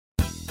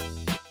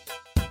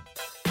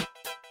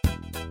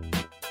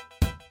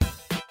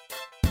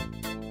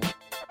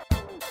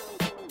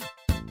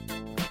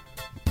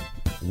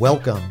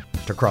Welcome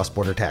to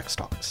Cross-Border Tax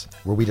Talks,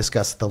 where we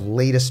discuss the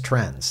latest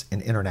trends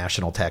in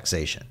international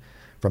taxation,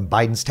 from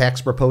Biden's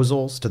tax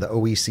proposals to the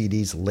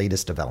OECD's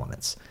latest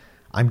developments.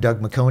 I'm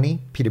Doug McConey,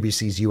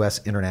 PwC's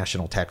U.S.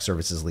 International Tax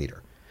Services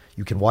leader.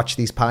 You can watch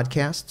these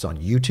podcasts on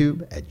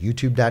YouTube at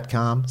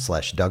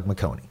youtube.com/Doug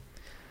McConey.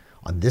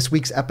 On this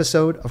week's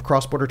episode of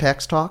Cross-Border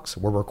Tax Talks,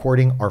 we're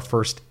recording our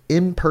first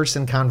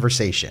in-person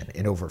conversation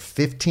in over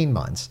 15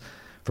 months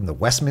from the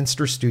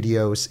Westminster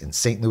Studios in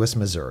St. Louis,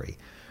 Missouri,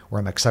 where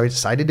I'm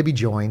excited to be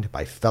joined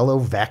by fellow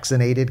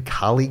vaccinated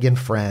colleague and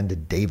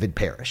friend David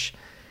Parrish.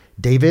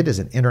 David is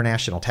an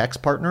international tax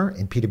partner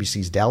in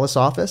PwC's Dallas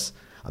office,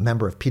 a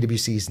member of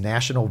PwC's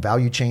National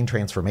Value Chain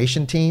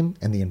Transformation Team,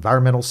 and the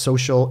Environmental,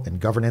 Social, and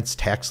Governance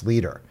Tax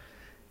Leader.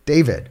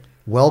 David,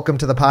 welcome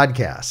to the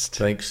podcast.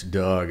 Thanks,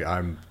 Doug.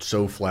 I'm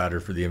so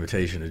flattered for the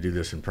invitation to do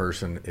this in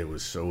person. It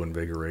was so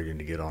invigorating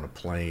to get on a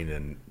plane,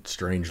 and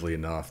strangely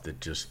enough, it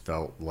just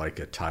felt like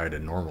a tide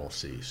of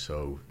normalcy.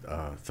 So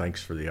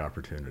thanks for the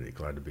opportunity.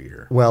 Glad to be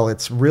here. Well,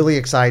 it's really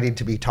exciting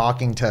to be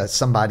talking to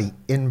somebody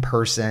in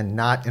person,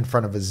 not in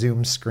front of a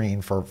Zoom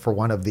screen for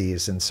one of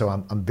these. And so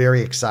I'm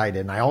very excited.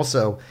 And I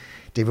also,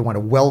 David, want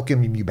to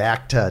welcome you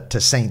back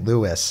to St.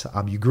 Louis.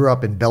 You grew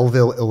up in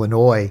Belleville,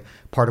 Illinois,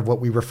 part of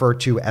what we refer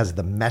to as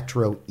the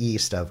Metro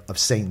East of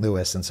St.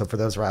 Louis. And so for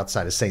those who are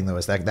outside of St.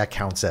 Louis, that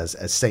counts as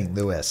St.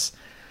 Louis.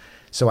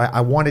 So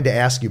I wanted to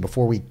ask you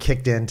before we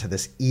kicked into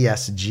this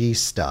ESG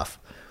stuff,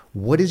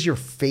 what is your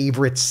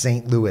favorite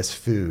St. Louis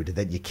food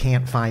that you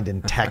can't find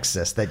in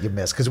Texas that you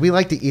miss? Because we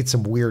like to eat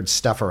some weird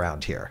stuff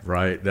around here.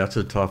 Right. That's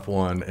a tough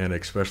one, and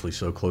especially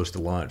so close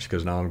to lunch,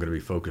 because now I'm going to be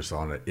focused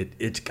on it.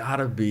 It's got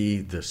to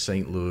be the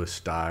St. Louis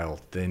style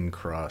thin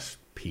crust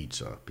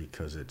pizza,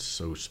 because it's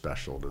so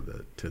special to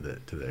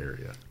the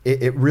area.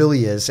 It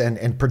really is,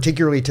 and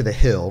particularly to the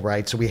Hill,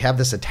 right? So we have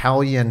this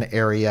Italian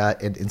area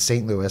in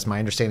St. Louis. My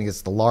understanding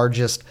is the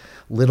largest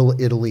Little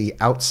Italy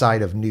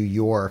outside of New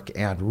York,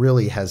 and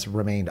really has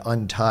remained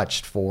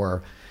untouched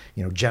for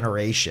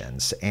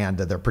generations. And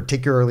they're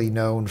particularly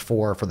known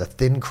for the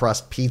thin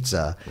crust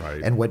pizza.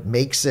 Right. And what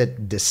makes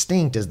it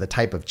distinct is the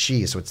type of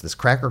cheese. So it's this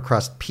cracker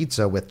crust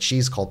pizza with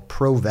cheese called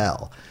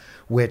Provel,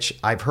 which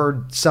I've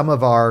heard some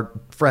of our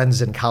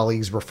friends and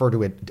colleagues refer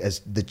to it as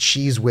the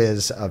cheese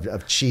whiz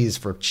of cheese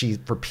for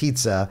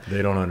pizza.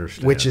 They don't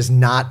understand. Which is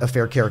not a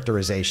fair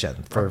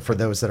characterization for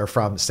those that are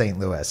from St.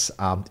 Louis.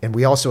 And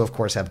we also, of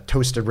course, have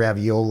toasted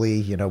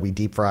ravioli. We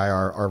deep fry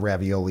our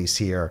raviolis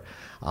here,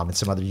 and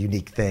some other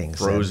unique things.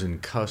 Frozen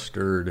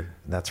custard.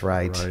 That's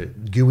right.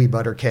 Gooey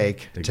butter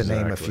cake, exactly,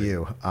 to name a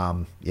few.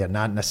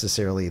 Not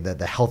necessarily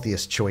the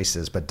healthiest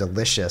choices, but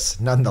delicious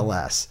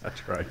nonetheless.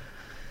 That's right.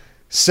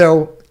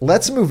 So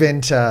let's move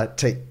into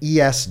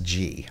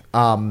ESG.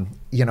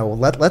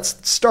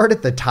 Let's start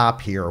at the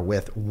top here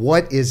with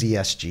what is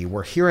ESG.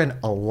 We're hearing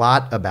a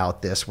lot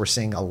about this. We're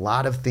seeing a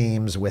lot of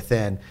themes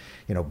within,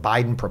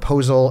 Biden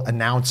proposal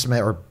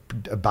announcement or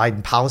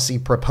Biden policy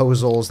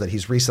proposals that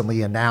he's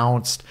recently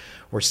announced.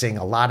 We're seeing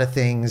a lot of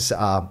things,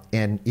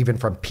 and even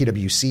from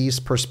PwC's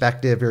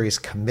perspective, various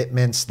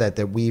commitments that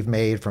we've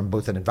made from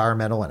both an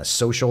environmental and a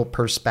social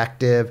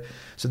perspective.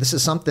 So this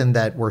is something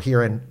that we're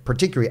hearing,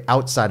 particularly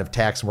outside of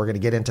tax, and we're going to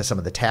get into some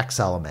of the tax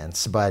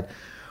elements. But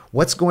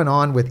what's going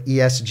on with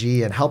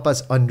ESG, and help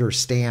us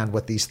understand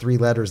what these three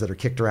letters that are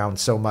kicked around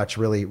so much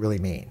really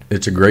mean?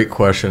 It's a great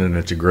question, and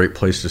it's a great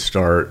place to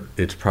start.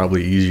 It's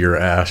probably easier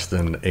asked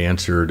than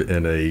answered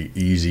in a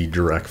easy,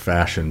 direct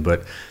fashion.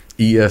 But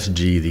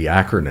ESG, the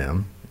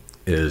acronym,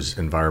 is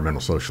environmental,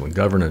 social, and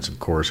governance, of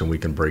course, and we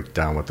can break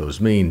down what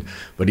those mean.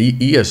 But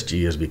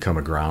ESG has become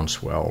a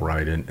groundswell,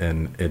 right?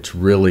 And it's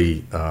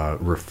really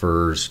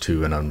refers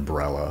to an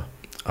umbrella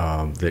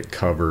that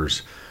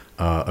covers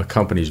a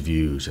company's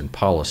views and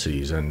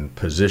policies and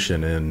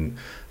position in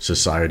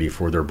society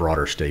for their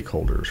broader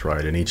stakeholders,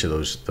 right? In each of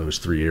those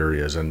three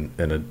areas, and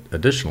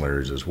additional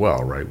areas as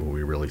well, right? When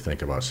we really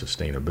think about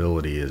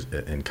sustainability is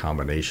in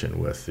combination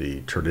with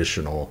the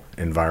traditional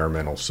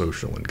environmental,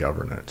 social, and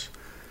governance.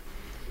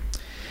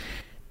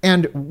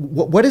 And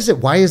what is it?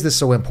 Why is this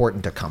so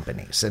important to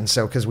companies? And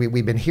so, because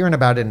we've been hearing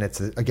about it, and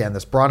it's, again,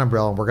 this broad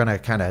umbrella, and we're going to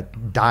kind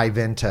of dive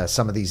into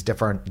some of these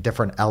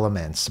different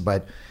elements.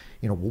 But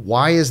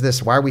why is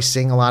this? Why are we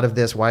seeing a lot of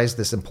this? Why is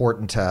this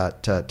important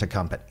to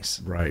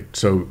companies? Right.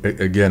 So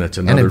again, it's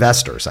another, and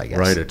investors, I guess.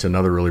 Right. It's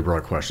another really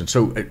broad question.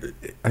 So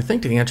I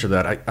think to answer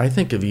that, I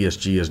think of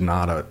ESG as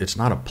it's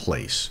not a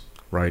place,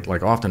 right?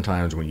 Like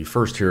oftentimes when you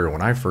first hear it,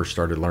 when I first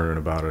started learning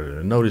about it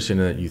and noticing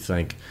it,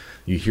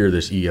 you hear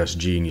this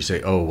ESG and you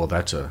say, oh, well,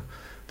 that's a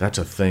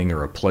thing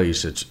or a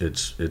place.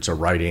 It's a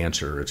right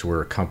answer. It's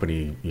where a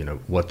company,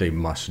 what they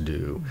must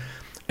do.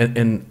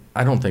 And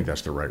I don't think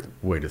that's the right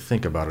way to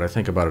think about it. I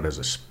think about it as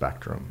a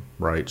spectrum,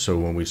 right? So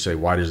when we say,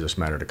 why does this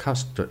matter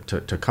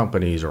to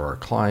companies or our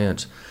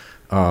clients,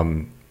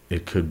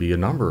 it could be a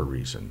number of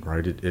reasons,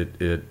 right?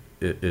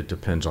 It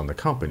depends on the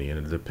company,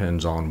 and it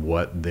depends on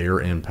what their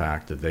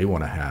impact that they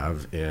want to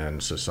have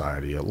in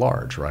society at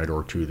large, right,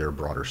 or to their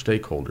broader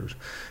stakeholders.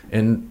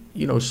 And,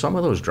 some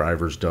of those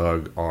drivers,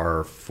 Doug,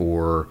 are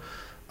for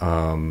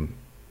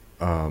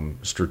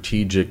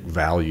strategic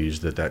values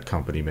that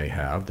company may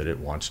have that it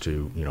wants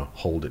to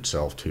hold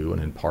itself to,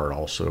 and in part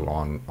also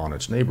on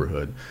its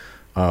neighborhood.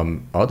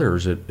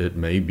 Others, it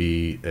may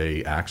be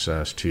a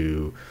access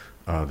to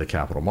the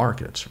capital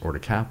markets or to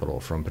capital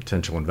from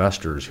potential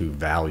investors who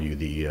value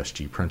the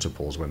ESG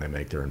principles when they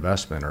make their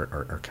investment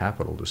or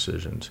capital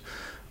decisions.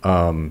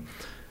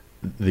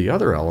 The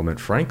other element,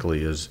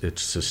 frankly, is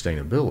its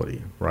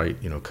sustainability, right?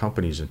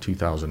 Companies in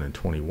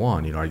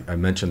 2021, I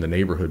mentioned the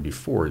neighborhood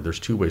before.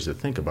 There's two ways to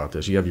think about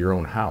this. You have your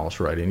own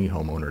house, right? Any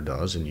homeowner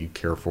does, and you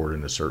care for it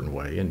in a certain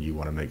way, and you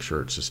want to make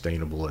sure it's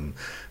sustainable and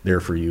there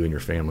for you and your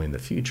family in the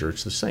future.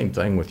 It's the same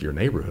thing with your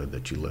neighborhood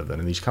that you live in,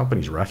 and these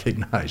companies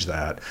recognize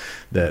that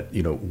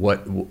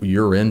what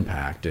your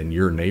impact in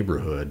your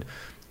neighborhood,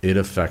 it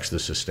affects the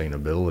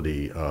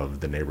sustainability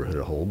of the neighborhood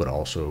as a whole, but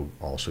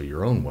also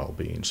your own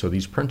well-being. So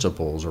these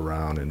principles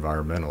around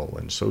environmental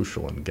and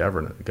social and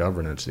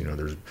governance,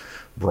 there's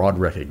broad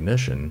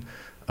recognition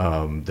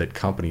that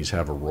companies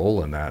have a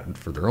role in that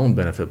for their own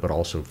benefit, but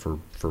also for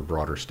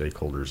broader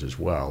stakeholders as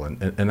well. And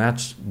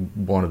that's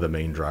one of the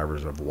main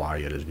drivers of why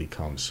it has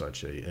become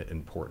such an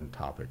important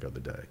topic of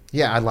the day.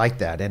 Yeah, I like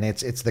that. And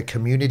it's the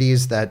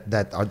communities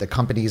that are the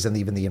companies and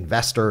even the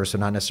investors, so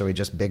not necessarily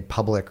just big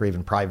public or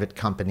even private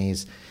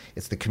companies.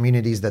 It's the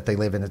communities that they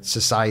live in. It's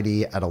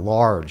society at a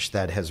large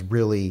that has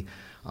really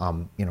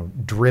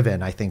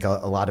driven, I think,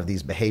 a lot of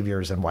these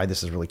behaviors and why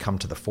this has really come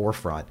to the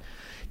forefront.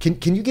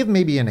 Can you give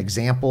maybe an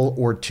example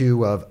or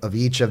two of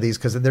each of these?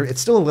 Because it's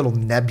still a little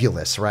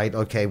nebulous, right?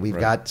 Okay, we've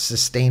got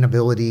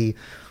sustainability,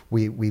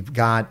 we've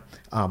got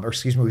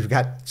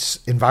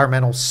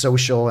environmental,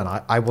 social, and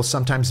I will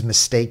sometimes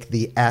mistake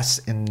the S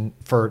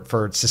for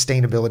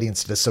sustainability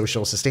instead of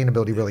social.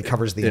 Sustainability really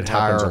covers the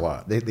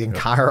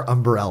entire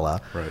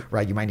umbrella,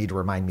 right? You might need to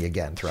remind me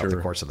again throughout the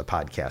course of the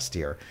podcast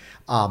here.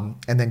 And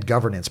then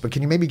governance. But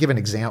can you maybe give an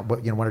example,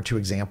 one or two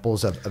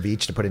examples of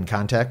each to put in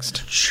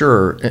context?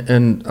 Sure.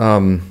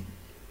 And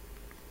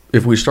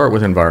if we start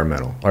with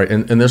environmental, all right,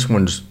 and this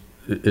one's,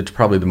 it's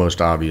probably the most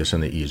obvious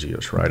and the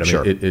easiest, right?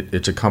 I mean,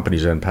 it's a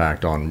company's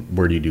impact on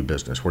where do you do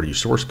business, where do you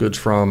source goods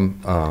from,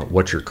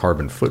 what's your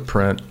carbon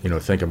footprint?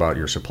 Think about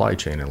your supply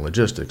chain and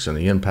logistics and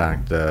the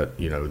impact that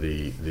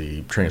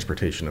the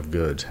transportation of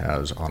goods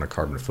has on a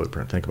carbon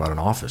footprint. Think about an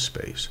office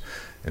space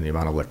and the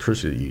amount of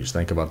electricity you use.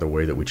 Think about the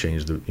way that we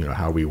changed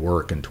how we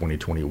work in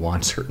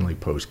 2021, certainly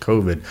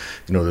post-COVID.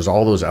 There's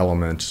all those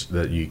elements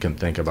that you can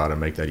think about and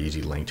make that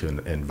easy link to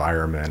an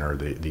environment or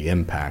the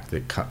impact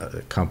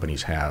that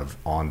companies have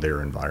on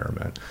their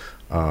environment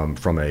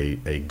from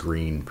a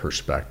green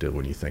perspective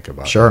when you think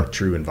about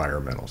true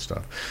environmental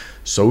stuff.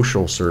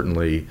 Social,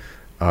 certainly,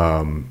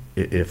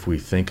 if we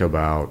think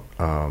about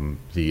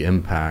the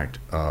impact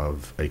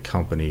of a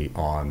company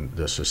on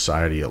the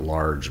society at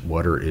large,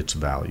 what are its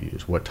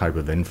values? What type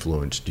of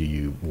influence do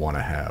you want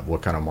to have?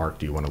 What kind of mark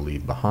do you want to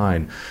leave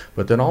behind?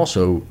 But then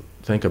also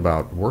think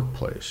about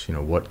workplace.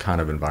 What kind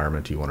of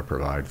environment do you want to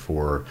provide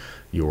for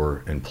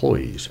your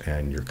employees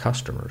and your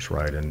customers,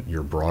 right? And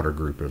your broader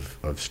group of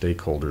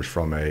stakeholders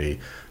from a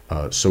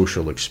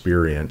social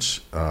experience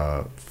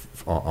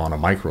on a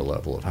micro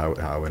level of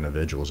how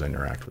individuals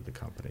interact with the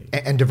company.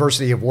 And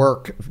diversity of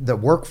work, the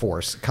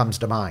workforce comes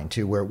to mind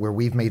too, where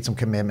we've made some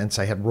commitments.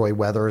 I had Roy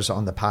Weathers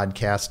on the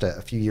podcast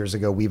a few years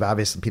ago. We've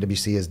obviously,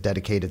 PwC has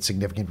dedicated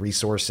significant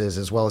resources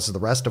as well as the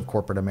rest of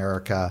corporate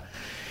America.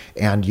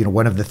 And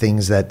one of the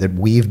things that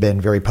we've been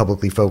very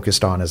publicly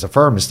focused on as a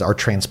firm is our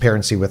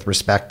transparency with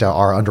respect to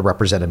our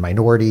underrepresented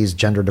minorities,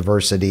 gender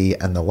diversity,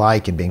 and the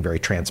like, and being very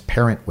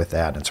transparent with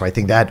that. And so I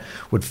think that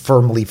would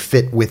firmly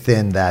fit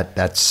within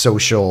that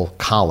social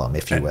column,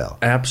 if you will.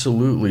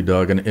 Absolutely,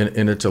 Doug. And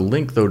it's a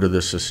link, though, to the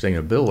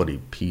sustainability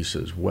piece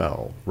as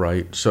well,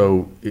 right?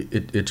 So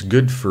it's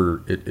good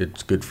for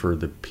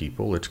the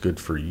people, it's good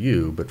for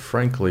you, but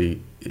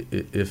frankly,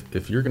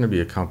 if you're going to be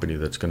a company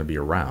that's going to be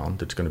around,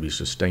 that's going to be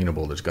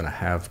sustainable, that's going to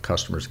have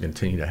customers,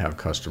 continue to have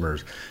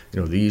customers,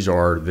 these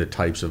are the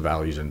types of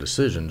values and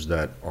decisions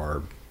that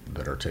are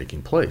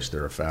taking place.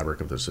 They're a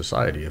fabric of the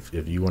society. If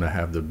you want to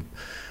have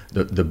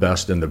the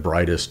best and the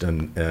brightest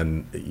and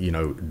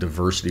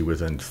diversity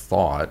within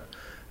thought,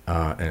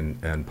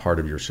 and part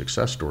of your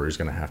success story is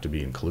going to have to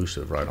be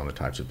inclusive, right, on the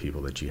types of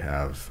people that you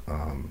have,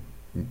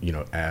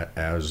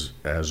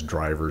 as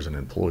drivers and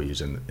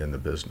employees in the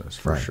business,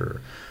 for sure.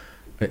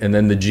 And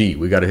then the G,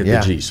 we got to hit the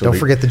G. So don't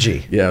forget the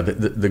G. Yeah,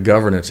 the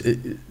governance.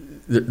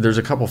 There's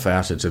a couple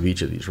facets of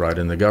each of these, right?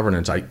 And the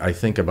governance, I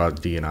think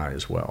about D&I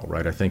as well,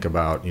 right? I think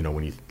about,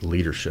 when you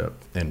leadership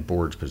and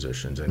boards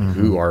positions and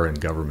who are in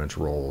government's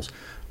roles.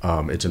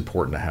 It's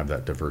important to have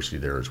that diversity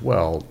there as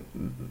well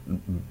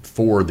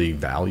for the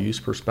values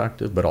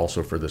perspective, but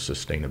also for the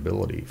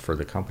sustainability, for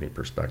the company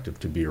perspective,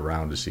 to be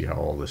around to see how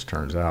all this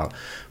turns out.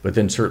 But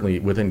then certainly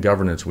within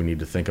governance, we need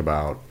to think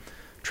about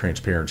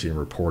transparency and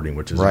reporting,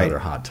 which is another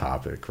hot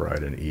topic,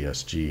 right, in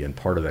ESG. And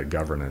part of that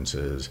governance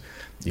is,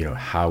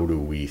 how do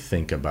we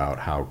think about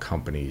how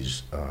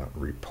companies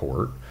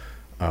report?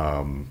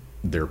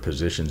 their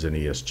positions in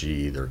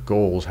ESG, their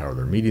goals, how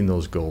they're meeting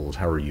those goals,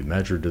 how are you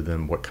measured to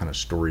them, what kind of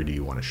story do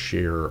you want to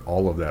share,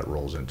 all of that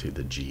rolls into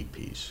the G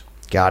piece.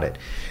 Got it.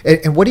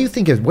 And what do you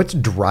think is what's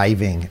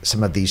driving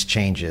some of these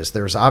changes?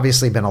 There's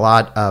obviously been a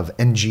lot of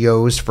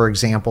NGOs, for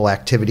example,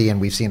 activity, and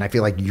we've seen, I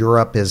feel like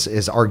Europe is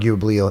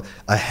arguably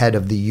ahead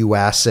of the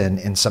US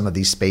in some of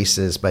these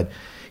spaces. But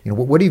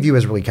what do you view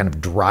as really kind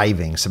of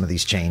driving some of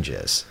these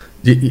changes?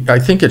 I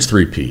think it's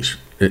three P's.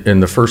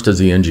 And the first is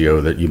the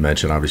NGO that you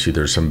mentioned. Obviously,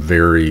 there's some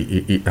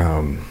very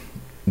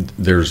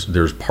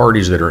there's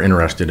parties that are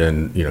interested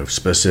in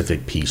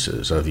specific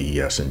pieces of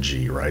ES and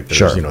G, right? There's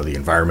Sure. The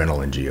environmental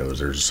NGOs,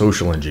 there's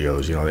social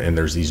NGOs, and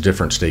there's these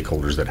different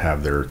stakeholders that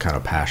have their kind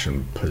of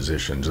passion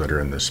positions that are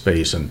in this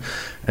space, and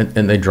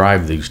they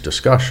drive these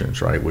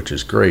discussions, right? Which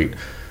is great.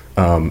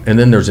 And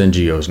then there's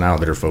NGOs now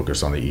that are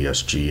focused on the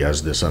ESG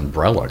as this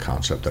umbrella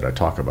concept that I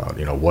talk about.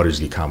 What is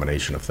the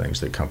combination of things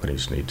that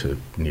companies need to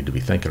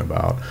be thinking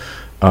about?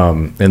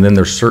 And then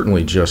there's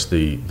certainly just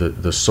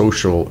the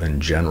social in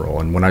general.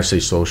 And when I say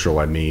social,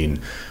 I mean,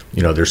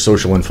 there's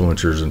social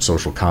influencers and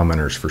social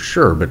commenters for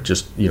sure, but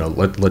just,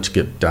 let's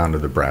get down to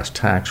the brass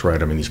tacks,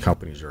 right? I mean, these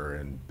companies are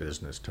in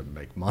business to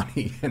make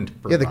money and to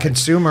provide. The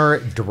consumer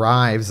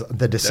drives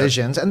the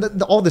decisions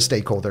and all the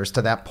stakeholders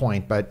to that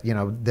point, but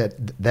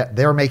that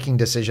they're making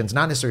decisions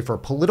not necessarily for a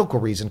political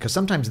reason, because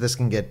sometimes this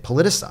can get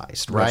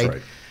politicized, right? That's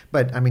right.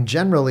 But I mean,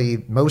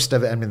 generally, most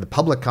of it, the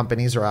public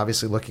companies are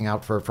obviously looking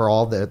out for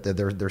all their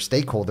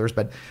stakeholders,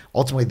 but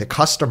ultimately the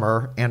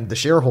customer and the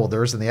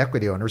shareholders and the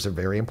equity owners are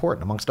very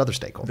important amongst other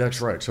stakeholders. That's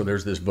right. So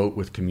there's this vote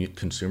with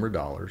consumer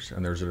dollars,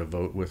 and there's a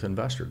vote with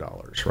investor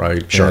dollars,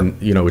 right? Sure.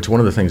 And, it's one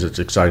of the things that's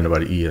exciting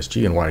about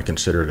ESG and why I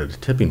consider it a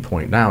tipping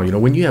point now.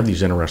 When you have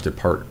these interested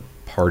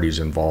parties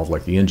involved,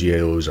 like the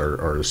NGOs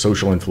or the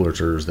social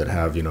influencers that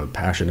have,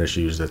 passion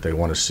issues that they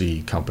want to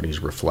see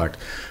companies reflect,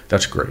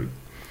 that's great.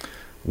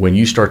 When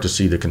you start to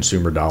see the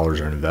consumer dollars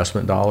or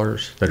investment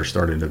dollars that are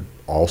starting to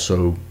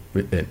also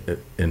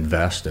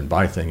invest and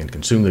buy things and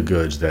consume the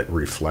goods that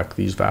reflect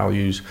these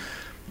values,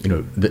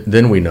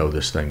 then we know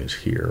this thing is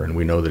here, and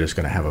we know that it's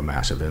going to have a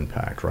massive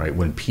impact, right?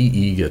 When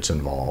PE gets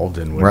involved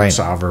and when Right.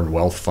 sovereign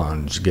wealth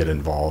funds get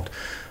involved,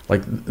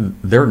 like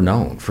they're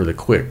known for the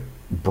quick,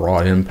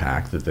 broad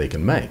impact that they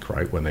can make,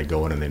 right? When they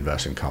go in and they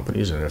invest in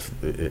companies, and if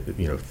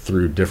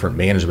through different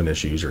management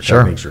issues or Sure.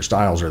 techniques or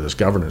styles or this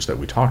governance that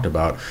we talked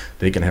about,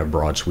 they can have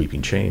broad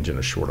sweeping change in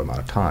a short amount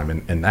of time,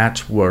 and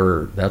that's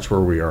where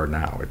we are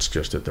now. It's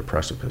just at the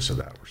precipice of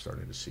that. We're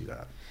starting to see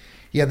that.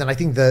 Yeah, then I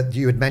think that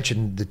you had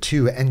mentioned the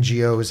two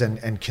NGOs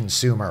and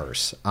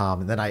consumers.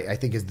 And then I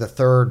think is the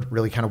third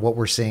really kind of what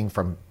we're seeing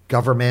from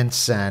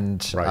governments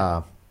and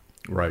Right.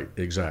 Right,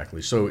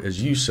 exactly. So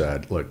as you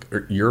said, look,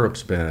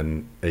 Europe's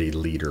been a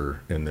leader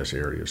in this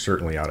area,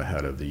 certainly out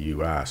ahead of the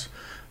U.S.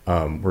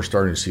 We're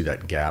starting to see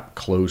that gap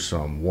close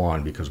some,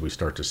 because we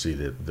start to see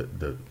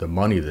the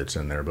money that's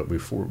in there. But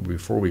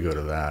before we go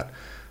to that,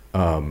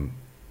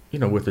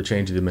 with the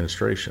change of the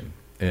administration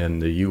in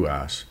the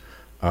U.S.,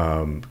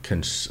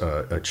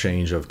 a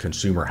change of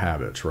consumer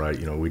habits, right?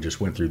 We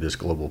just went through this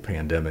global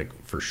pandemic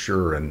for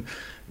sure, and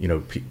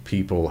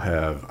people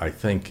have, I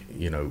think,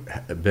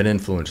 been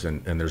influenced,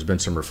 and there's been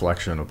some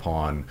reflection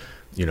upon,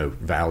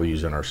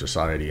 values in our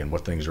society and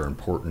what things are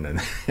important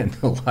and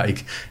the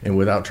like, and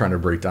without trying to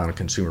break down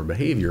consumer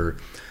behavior.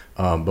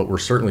 But we're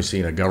certainly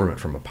seeing a government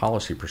from a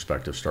policy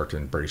perspective start to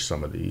embrace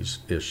some of these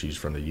issues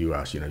from the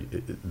U.S.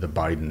 The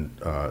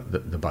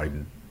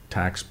Biden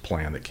tax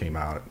plan that came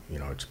out,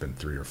 it's been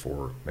 3 or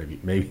 4,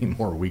 maybe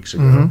more weeks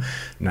ago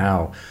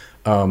now.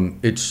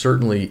 It's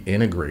certainly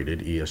integrated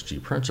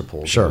ESG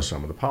principles Sure. into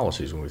some of the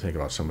policies when we think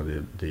about some of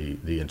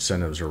the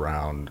incentives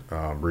around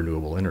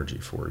renewable energy,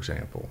 for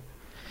example.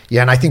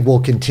 Yeah, and I think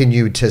we'll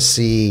continue to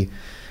see,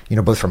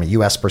 both from a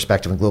U.S.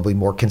 perspective and globally,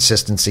 more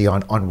consistency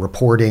on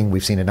reporting.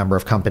 We've seen a number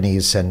of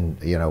companies and,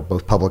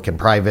 both public and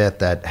private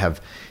that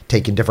have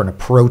taken different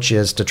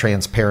approaches to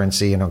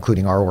transparency,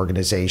 including our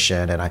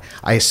organization. And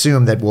I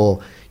assume that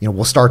we'll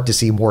start to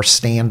see more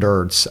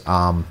standards,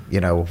 from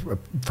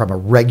a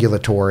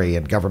regulatory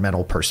and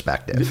governmental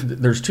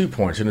perspective. There's 2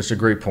 points, and it's a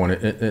great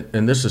point,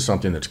 and this is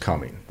something that's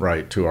coming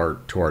right to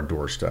our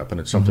doorstep, and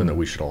it's something that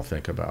we should all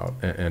think about,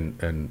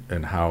 and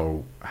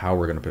how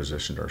we're going to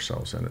position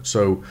ourselves in it.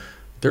 So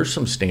there's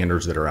some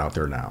standards that are out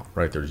there now,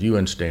 right? There's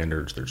UN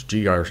standards, there's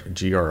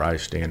GRI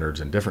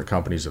standards, and different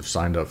companies have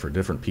signed up for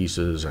different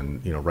pieces,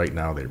 and right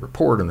now they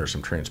report, and there's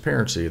some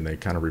transparency, and they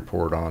kind of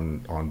report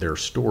on their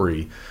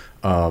story.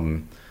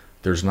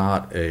 There's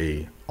not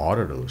a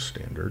audit of those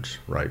standards,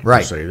 right?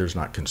 Right. Say there's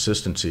not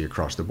consistency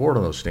across the board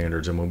on those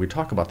standards, and when we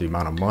talk about the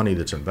amount of money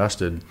that's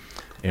invested,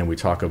 and we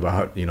talk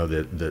about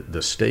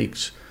the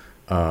stakes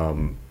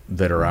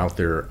that are out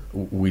there,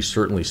 we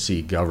certainly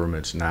see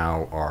governments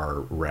now are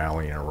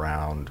rallying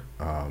around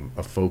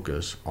a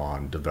focus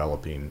on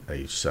developing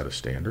a set of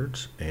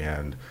standards,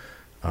 and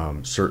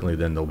certainly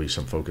then there'll be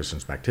some focus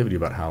and some activity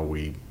about how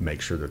we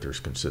make sure that there's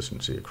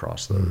consistency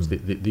across those.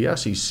 The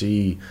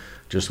SEC,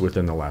 just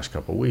within the last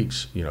couple of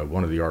weeks,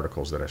 one of the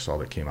articles that I saw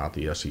that came out,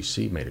 the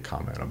SEC made a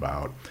comment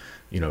about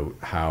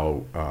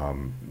how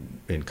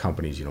in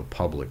companies,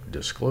 public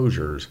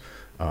disclosures,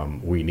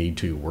 we need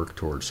to work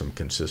towards some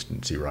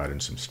consistency, right,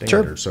 and some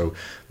standards. Sure.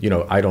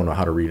 So, I don't know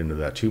how to read into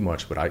that too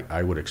much, but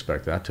I would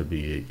expect that to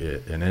be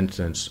an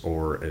instance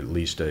or at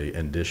least a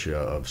indicia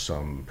of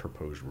some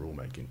proposed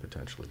rulemaking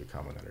potentially to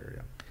come in that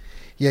area.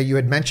 Yeah, you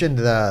had mentioned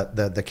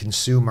the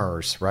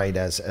consumers, right,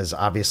 as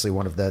obviously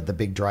one of the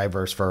big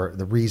drivers for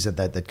the reason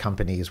that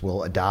companies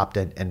will adopt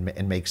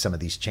and make some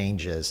of these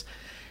changes.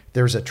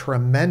 There's a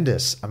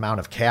tremendous amount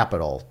of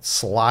capital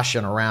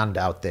sloshing around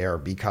out there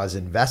because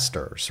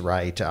investors,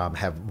 right,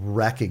 have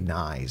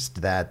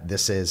recognized that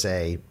this is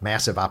a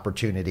massive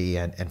opportunity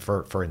and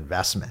for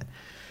investment.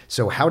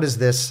 So how does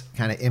this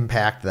kind of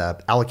impact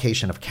the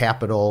allocation of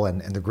capital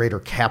and the greater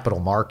capital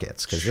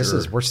markets?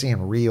 Because we're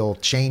seeing real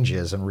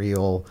changes and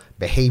real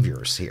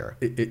behaviors here.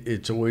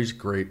 It's always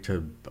great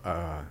to,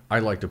 I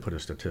like to put a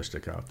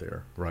statistic out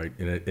there, right?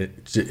 And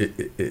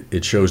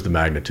it shows the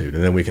magnitude.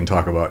 And then we can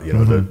talk about,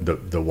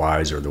 the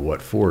whys or the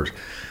what fors.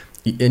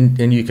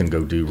 And you can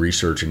go do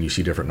research and you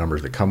see different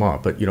numbers that come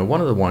up. But,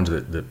 one of the ones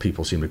that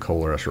people seem to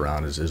coalesce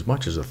around is as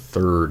much as a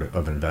third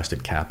of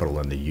invested capital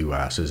in the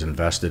U.S. is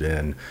invested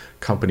in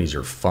companies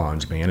or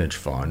funds, managed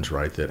funds,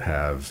 right, that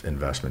have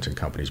investments in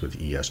companies with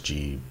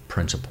ESG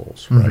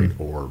principles, right,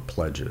 or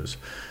pledges.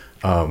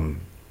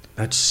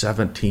 That's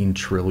 $17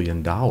 trillion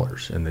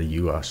in the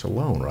U.S.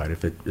 alone, right?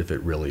 If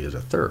it really is a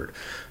third.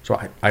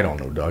 So I don't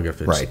know, Doug, if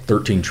it's right.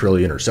 13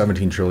 trillion or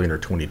 17 trillion or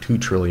 22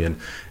 trillion.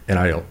 And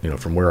I don't,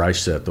 from where I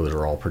sit, those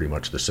are all pretty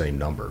much the same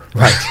number.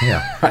 Right.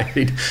 Yeah.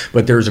 Right.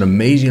 But there's an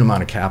amazing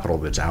amount of capital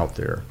that's out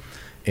there.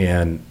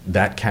 And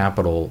that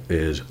capital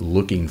is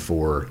looking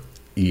for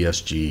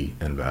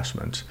ESG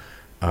investments.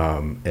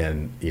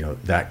 And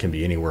that can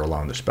be anywhere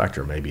along the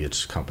spectrum. Maybe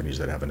it's companies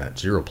that have a net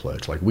zero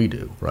pledge like we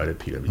do, right, at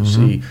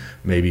PwC.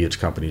 Maybe it's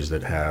companies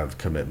that have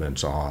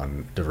commitments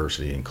on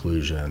diversity,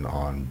 inclusion,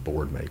 on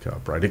board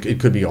makeup, right?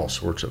 It could be all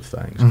sorts of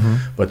things.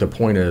 But the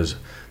point is,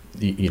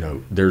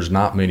 there's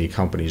not many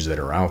companies that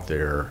are out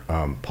there,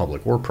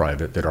 public or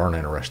private, that aren't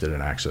interested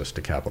in access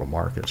to capital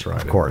markets, right?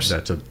 Of course.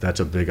 That's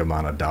a big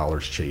amount of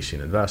dollars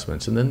chasing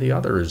investments. And then the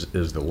other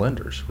is the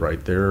lenders,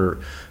 right? They're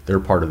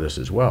part of this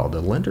as well.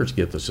 The lenders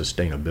get the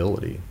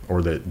sustainability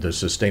or the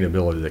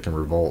sustainability that can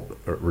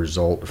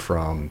result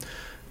from,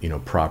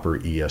 proper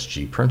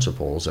ESG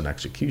principles and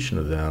execution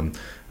of them.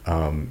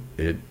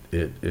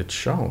 It's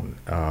shown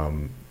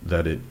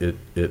that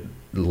it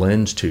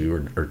lends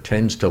to or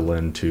tends to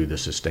lend to the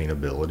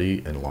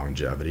sustainability and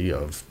longevity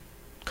of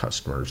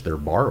customers, their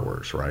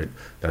borrowers, right?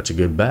 That's a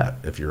good bet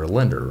if you're a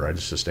lender, right?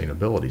 It's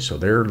sustainability. So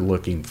they're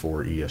looking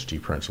for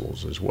ESG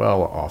principles as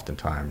well,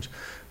 oftentimes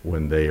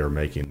when they are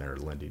making their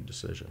lending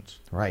decisions.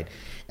 Right.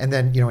 And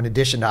then, in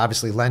addition to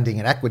obviously lending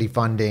and equity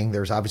funding,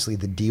 there's obviously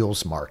the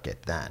deals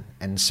market then.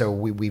 And so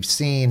we've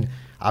seen,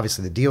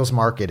 obviously, the deals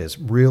market has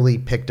really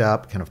picked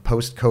up kind of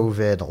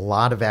post-COVID, a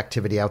lot of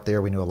activity out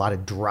there. We know a lot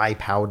of dry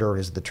powder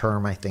is the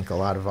term I think a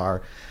lot of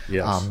our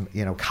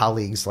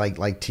colleagues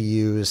like to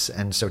use.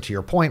 And so to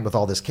your point, with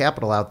all this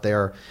capital out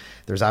there,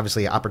 there's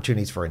obviously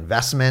opportunities for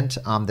investment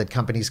that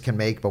companies can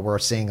make, but we're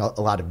seeing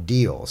a lot of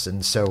deals.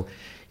 And so,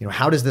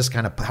 how does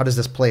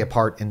this play a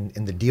part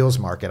in the deals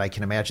market? I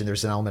can imagine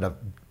there's an element of,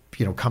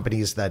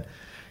 companies that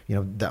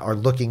are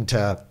looking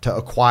to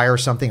acquire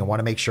something and want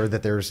to make sure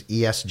that there's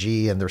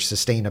ESG and there's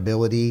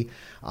sustainability.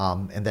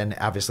 And then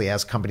obviously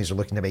as companies are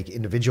looking to make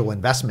individual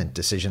investment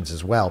decisions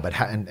as well. But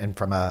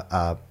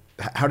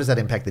how does that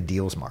impact the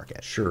deals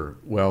market? Sure.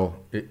 Well,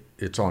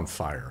 it's on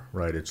fire,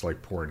 right? It's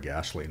like pouring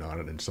gasoline on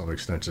it in some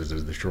extent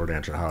is the short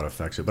answer how it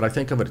affects it. But I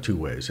think of it two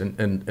ways.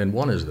 And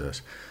one is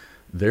this.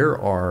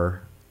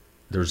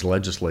 There's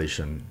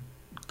legislation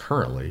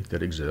currently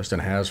that exists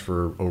and has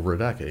for over a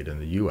decade in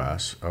the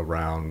U.S.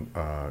 around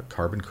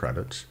carbon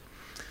credits,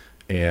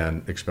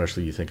 and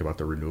especially you think about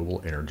the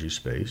renewable energy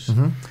space,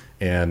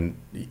 and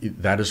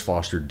that has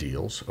fostered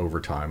deals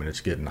over time, and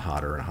it's getting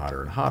hotter and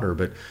hotter and hotter.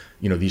 But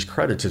these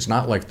credits, it's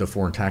not like the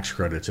foreign tax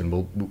credits, and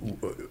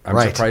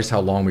I'm surprised how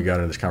long we got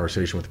into this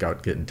conversation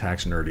without getting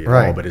tax nerdy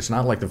at all. But it's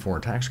not like the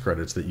foreign tax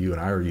credits that you and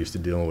I are used to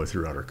dealing with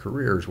throughout our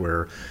careers,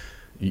 where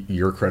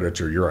your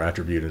credits or your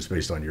attribute is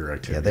based on your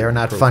activity. Yeah, they're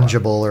not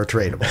fungible or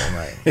tradable.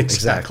 Right.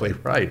 Exactly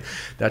right.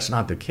 That's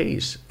not the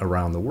case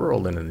around the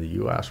world and in the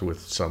U.S. with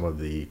some of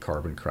the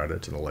carbon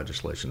credits and the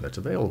legislation that's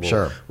available,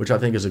 which I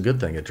think is a good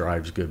thing. It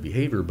drives good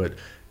behavior, but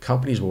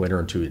companies will enter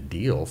into a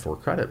deal for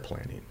credit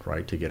planning,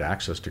 right, to get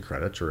access to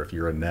credits. Or if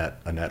you're a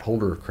net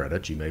holder of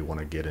credits, you may want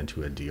to get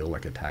into a deal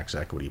like a tax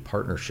equity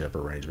partnership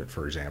arrangement,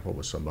 for example,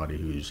 with somebody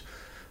who's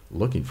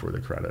looking for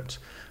the credits.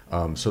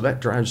 So that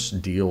drives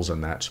deals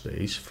in that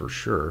space for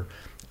sure.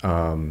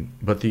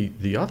 But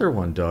the other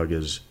one, Doug,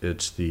 and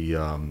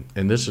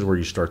this is where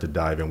you start to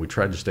dive in. We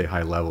tried to stay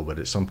high level, but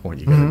at some point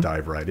you got to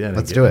dive right in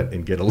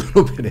and get a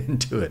little bit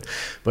into it.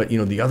 But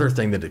the other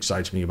thing that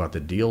excites me about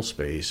the deal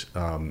space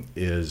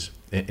is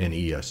in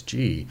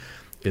ESG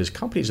is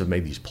companies have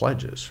made these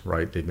pledges,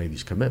 right? They've made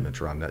these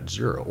commitments around net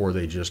zero, or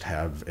they just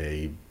have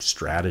a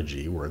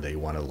strategy where they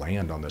want to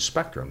land on the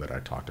spectrum that I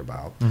talked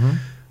about.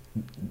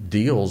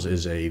 deals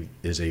is a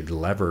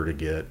lever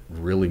to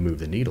really move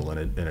the needle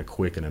in a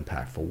quick and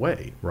impactful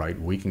way, right?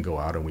 We can go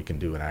out and we can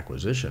do an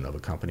acquisition of a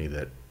company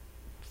that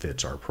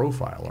fits our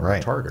profile or our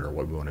target or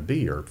what we want to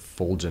be or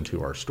folds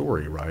into our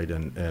story, right?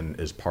 And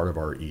is part of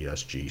our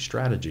ESG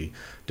strategy.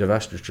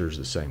 Divestiture is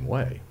the same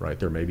way, right?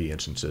 There may be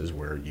instances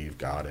where you've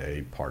got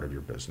a part of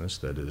your business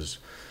that is,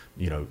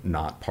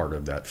 not part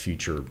of that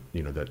future,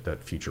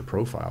 that future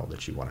profile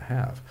that you want to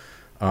have.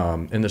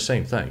 And the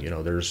same thing,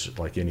 there's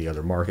like any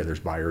other market, there's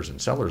buyers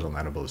and sellers on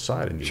that on both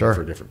sides, and you look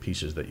for different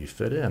pieces that you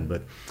fit in.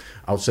 But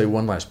I'll say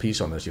one last piece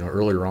on this.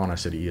 Earlier on I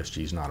said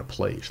ESG is not a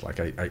place.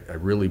 Like I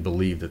really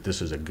believe that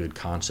this is a good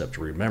concept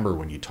to remember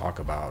when you talk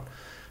about,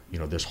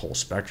 this whole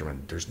spectrum.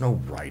 And there's no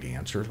right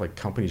answer. Like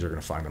companies are going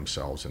to find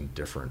themselves in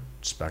different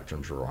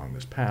spectrums along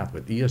this path,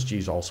 but ESG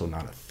is also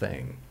not a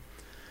thing.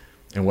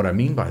 And what I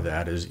mean by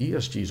that is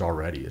ESG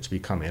is it's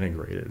become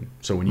integrated.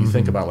 So when you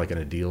think about like in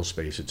a deal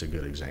space, it's a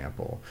good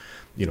example.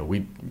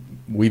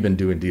 We've been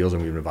doing deals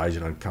and we've been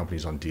advising on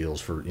companies on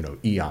deals for,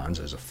 eons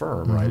as a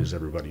firm, right? As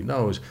everybody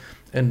knows.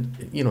 And,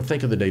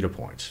 think of the data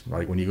points,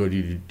 right? When you go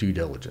to due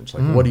diligence,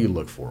 like what do you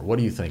look for? What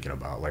are you thinking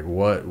about? Like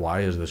why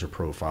is this a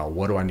profile?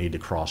 What do I need to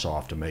cross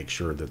off to make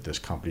sure that this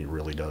company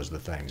really does the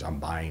things? I'm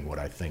buying what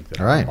I think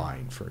that I'm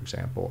buying, for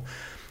example.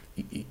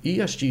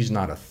 ESG is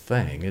not a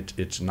thing.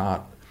 It's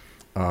not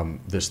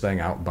this thing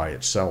out by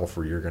itself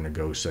where you're going to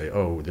go say,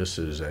 oh, this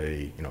is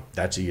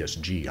that's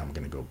ESG, I'm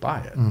going to go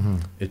buy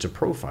it. It's a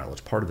profile.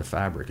 It's part of the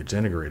fabric. It's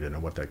integrated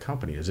in what that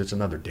company is. It's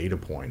another data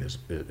point,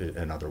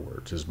 in other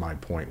words, is my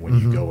point. When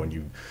you go and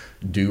you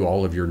do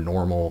all of your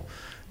normal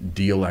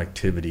deal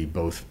activity,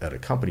 both at a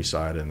company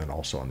side and then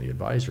also on the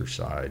advisor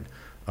side,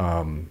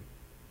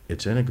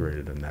 it's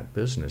integrated in that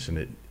business,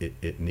 and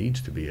it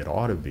needs to be, it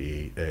ought to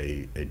be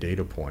a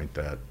data point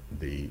that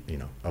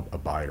a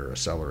buyer, a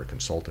seller, a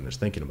consultant is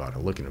thinking about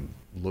and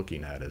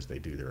looking at as they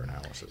do their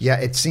analysis. Yeah,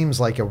 it seems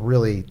like a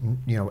really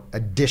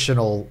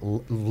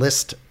additional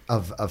list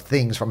of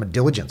things from a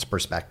diligence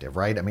perspective,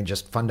 right? I mean,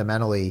 just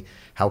fundamentally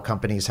how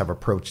companies have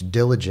approached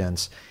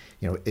diligence.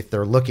 If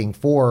they're looking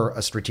for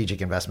a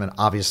strategic investment,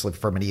 obviously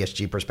from an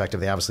ESG perspective,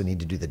 they obviously need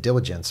to do the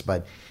diligence.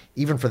 But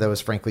even for those,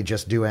 frankly,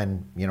 just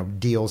doing,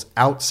 deals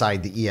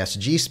outside the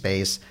ESG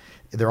space,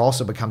 there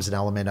also becomes an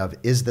element of,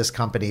 is this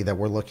company that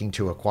we're looking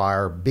to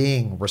acquire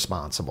being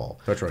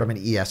responsible from an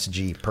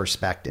ESG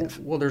perspective?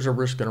 Well, there's a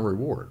risk and a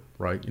reward,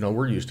 right?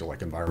 We're used to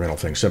like environmental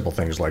things, simple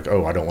things like,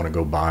 oh, I don't want to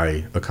go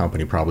buy a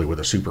company probably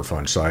with a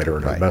Superfund site or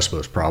an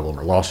asbestos problem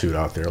or lawsuit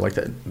out there like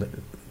that.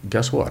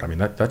 Guess what? I mean,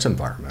 that's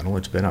environmental.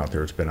 It's been out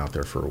there. It's been out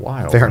there for a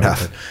while. Fair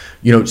enough.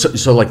 But,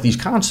 so like these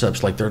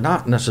concepts, like they're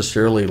not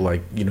necessarily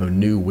like,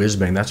 new whiz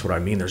bang. That's what I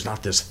mean. There's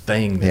not this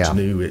thing that's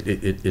new.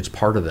 It's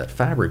part of that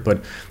fabric,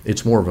 but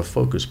it's more of a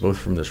focus both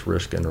from this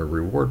risk and a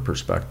reward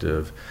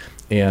perspective.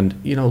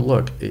 And,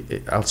 look,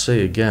 I'll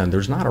say again,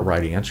 there's not a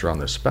right answer on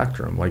this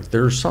spectrum. Like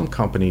there's some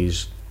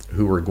companies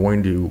who are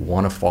going to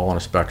want to fall on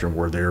a spectrum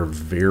where they're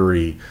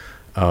very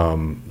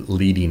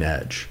leading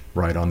edge,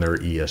 right, on their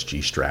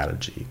ESG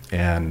strategy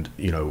and,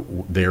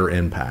 their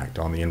impact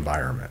on the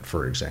environment,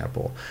 for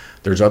example.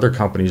 There's other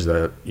companies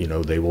that,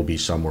 they will be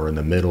somewhere in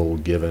the middle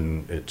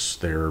given it's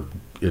their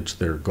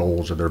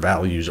goals or their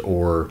values,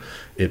 or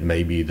it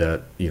may be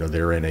that,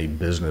 they're in a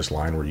business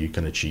line where you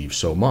can achieve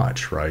so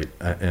much, right?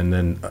 And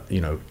then,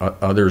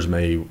 others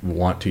may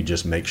want to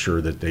just make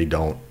sure that they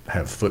don't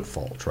have foot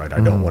faults, right?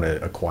 I don't want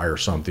to acquire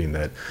something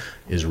that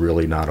is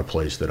really not a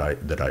place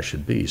that I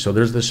should be. So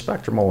there's this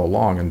spectrum all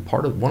along, and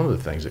one of the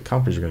things that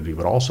companies are going to do,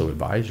 but also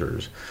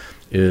advisors,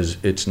 is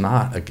it's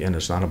not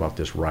about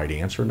this right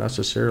answer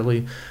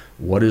necessarily.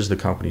 What is the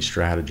company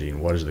strategy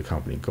and what is the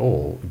company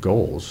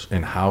goals,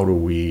 and how do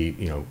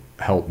we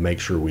help make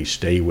sure we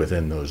stay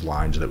within those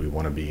lines that we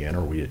want to be in,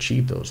 or we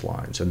achieve those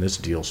lines? And this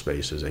deal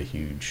space is a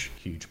huge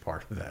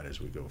part of that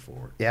as we go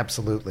forward. Yeah,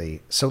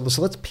 absolutely. So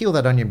let's peel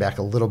that onion back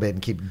a little bit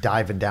and keep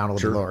diving down a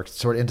little bit lower,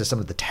 sort of into some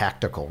of the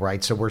tactical,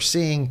 right? So we're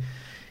seeing,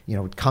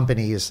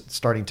 companies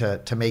starting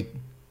to make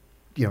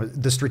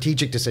the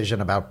strategic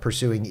decision about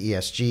pursuing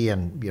ESG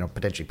and,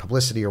 potentially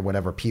publicity or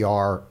whatever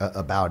PR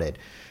about it.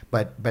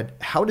 But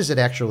how does it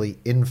actually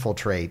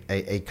infiltrate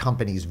a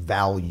company's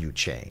value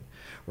chain?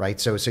 Right.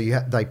 So you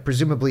have, like,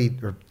 presumably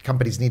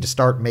companies need to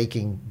start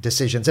making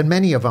decisions. And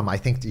many of them, I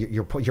think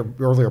your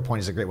earlier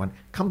point is a great one.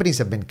 Companies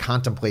have been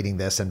contemplating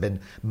this and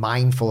been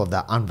mindful of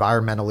the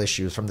environmental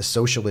issues, from the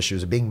social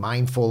issues, of being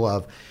mindful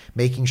of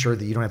making sure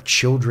that you don't have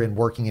children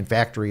working in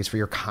factories for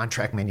your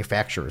contract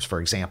manufacturers, for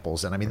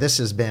examples. And I mean, this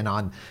has been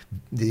on,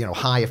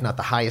 high, if not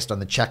the highest on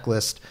the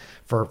checklist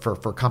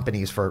for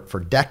companies for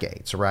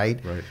decades. Right.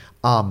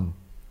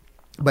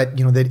 But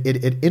that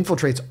it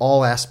infiltrates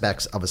all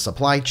aspects of a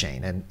supply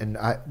chain, and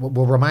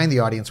we'll remind the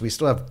audience we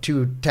still have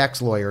two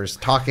tax lawyers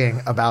talking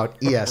about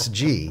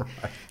ESG,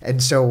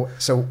 and so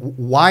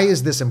why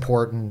is this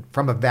important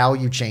from a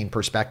value chain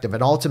perspective,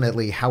 and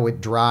ultimately how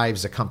it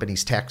drives a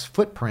company's tax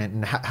footprint,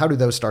 and how do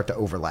those start to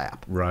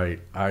overlap?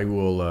 Right. I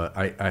will.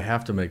 I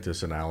have to make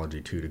this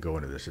analogy too to go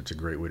into this. It's a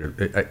great way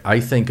to. I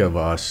think of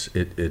us.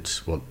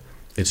 It's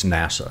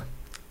NASA.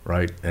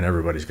 right? And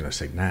everybody's going to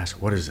say, NASA,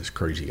 what is this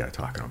crazy guy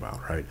talking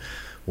about, right?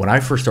 When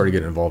I first started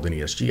getting involved in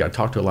ESG, I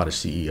talked to a lot of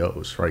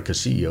CEOs, right? Because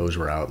CEOs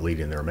were out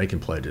leading, they were making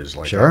pledges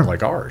like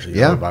ours, you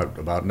know,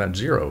 about net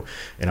zero.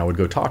 And I would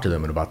go talk to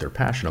them and about their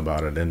passion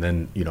about it. And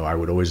then, you know, I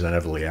would always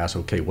inevitably ask,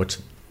 okay,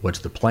 what's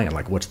the plan?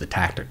 Like, what's the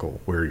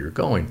tactical, where you're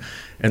going?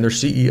 And they're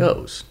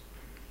CEOs.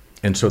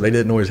 And so they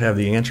didn't always have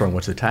the answer on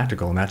what's the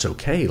tactical, and that's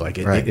okay. Like,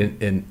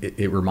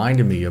 it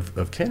reminded me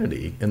of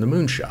Kennedy and the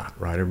moonshot,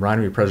 right? It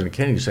reminded me of President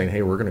Kennedy saying,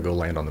 hey, we're going to go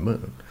land on the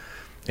moon.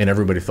 And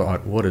everybody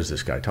thought, what is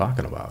this guy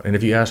talking about? And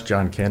if you ask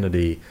John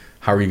Kennedy,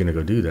 how are you going to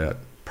go do that?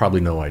 Probably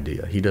no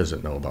idea. He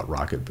doesn't know about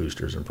rocket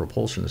boosters and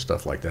propulsion and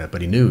stuff like that,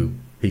 but he knew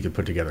he could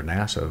put together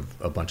NASA,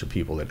 a bunch of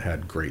people that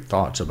had great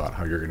thoughts about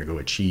how you're going to go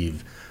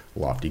achieve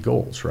lofty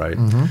goals, right?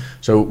 Mm-hmm.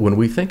 So when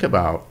we think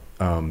about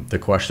the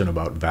question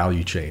about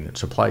value chain and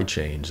supply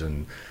chains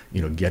and,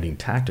 you know, getting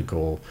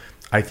tactical,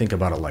 I think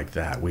about it like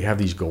that. We have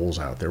these goals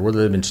out there,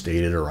 whether they've been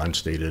stated or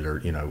unstated or,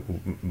 you know,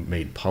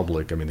 made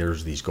public. I mean,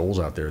 there's these goals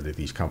out there that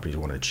these companies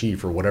want to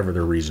achieve for whatever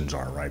their reasons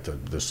are, right?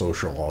 The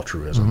social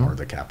altruism or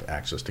the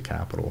access to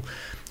capital.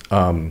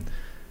 At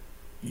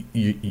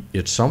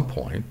some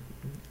point,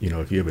 you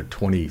know, if you have a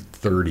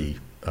 2030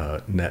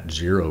 net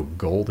zero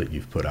goal that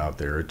you've put out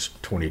there, it's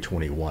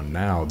 2021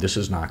 now. This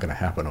is not going to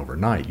happen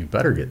overnight. You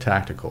better get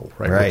tactical,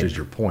 right? Which is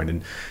your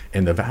point.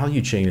 And the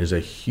value chain is a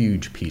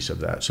huge piece of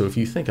that. So if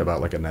you think about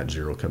like a net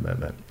zero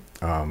commitment,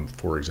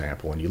 for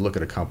example, and you look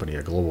at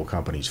a global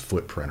company's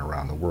footprint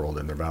around the world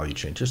and their value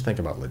chain, just think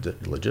about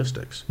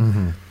logistics.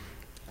 Mm-hmm.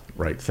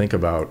 Right. Think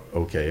about,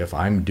 okay, if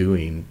I'm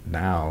doing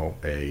now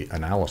a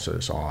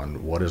analysis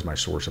on what is my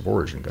source of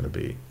origin going to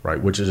be, right,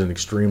 which is an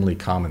extremely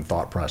common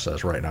thought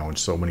process right now in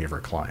so many of our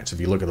clients. If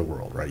you look at the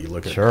world, right, you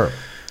look at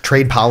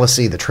trade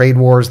policy, the trade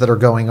wars that are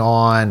going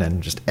on,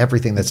 and just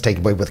everything that's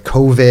taken place with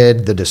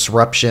COVID, the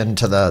disruption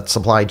to the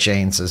supply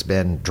chains has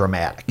been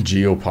dramatic.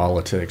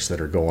 Geopolitics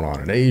that are going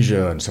on in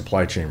Asia and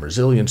supply chain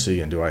resiliency,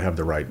 and do I have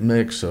the right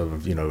mix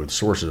of, you know,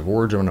 sources of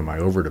origin? Am I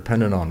over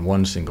dependent on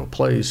one single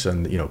place?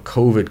 And, you know,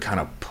 COVID kind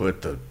of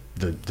put the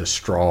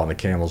straw on the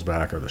camel's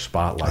back or the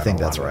spotlight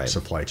on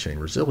supply chain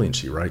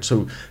resiliency, right?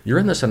 So you're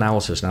in this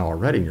analysis now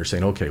already, and you're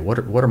saying, okay, what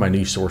are my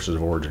new sources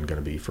of origin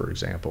going to be, for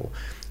example?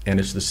 And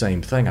it's the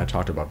same thing I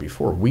talked about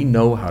before. We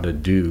know how to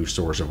do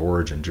source of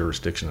origin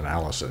jurisdiction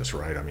analysis,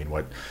 right? I mean,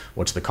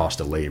 what's the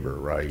cost of labor,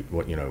 right?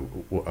 What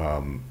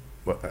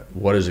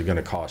is it going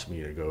to cost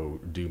me to go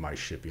do my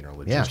shipping or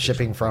logistics? Yeah,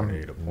 shipping from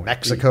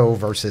Mexico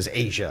versus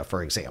Asia,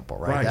 for example,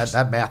 right?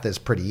 That math is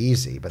pretty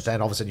easy, but then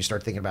all of a sudden you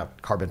start thinking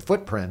about carbon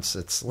footprints,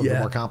 it's a little bit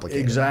more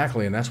complicated.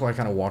 Exactly, and that's why I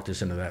kind of walked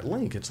us into that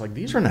link. It's like,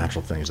 these are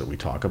natural things that we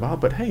talk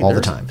about, but hey,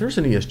 there's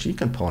an ESG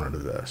component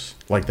of this.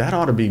 Like, that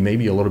ought to be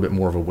maybe a little bit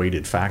more of a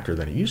weighted factor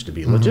than it used to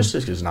be. Mm-hmm.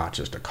 Logistics is not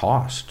just a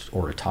cost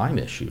or a time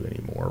issue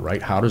anymore,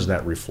 right? How does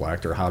that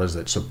reflect, or how does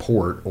that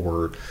support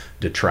or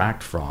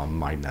detract from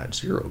my net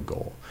zero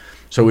goal?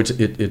 So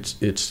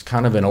it's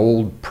kind of an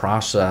old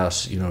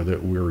process, you know,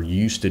 that we're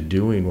used to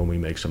doing when we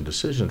make some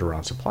decisions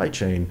around supply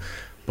chain,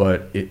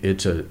 but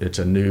it's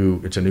a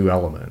new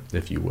element,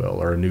 if you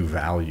will, or a new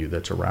value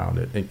that's around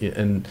it.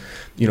 And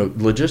you know,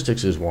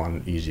 logistics is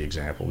one easy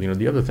example. You know,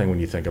 the other thing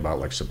when you think about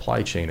like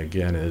supply chain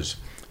again is,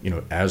 you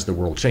know, as the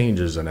world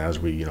changes and as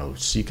we, you know,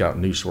 seek out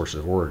new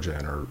sources of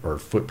origin or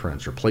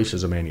footprints or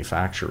places of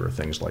manufacture or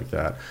things like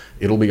that,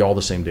 it'll be all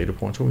the same data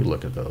points when we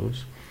look at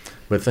those.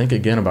 But think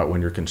again about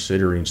when you're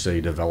considering,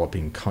 say,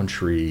 developing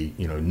country,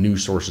 you know, new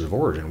sources of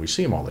origin. We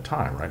see them all the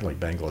time, right?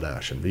 Like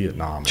Bangladesh and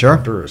Vietnam and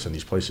Honduras, and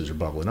these places are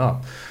bubbling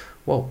up.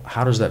 Well,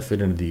 how does that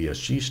fit into the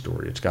ESG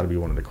story? It's got to be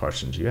one of the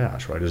questions you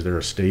ask, right? Is there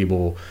a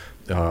stable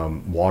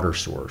water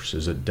source?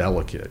 Is it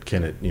delicate?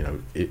 Can it, you know,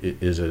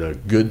 is it a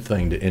good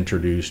thing to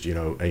introduce, you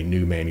know, a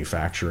new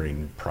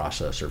manufacturing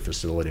process or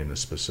facility in a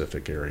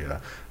specific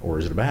area, or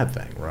is it a bad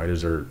thing, right?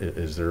 Is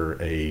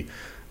there a,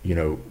 you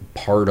know,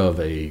 part of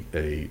a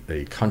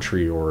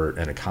country or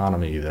an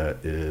economy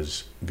that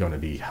is going to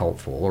be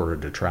helpful or a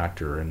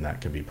detractor, and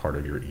that can be part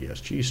of your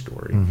ESG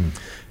story. Mm-hmm.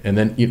 And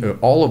then, you know,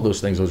 all of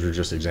those things, those are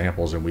just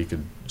examples, and we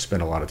could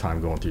spend a lot of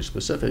time going through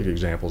specific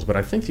examples. But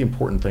I think the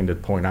important thing to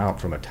point out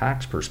from a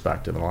tax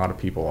perspective, and a lot of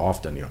people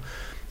often, you know,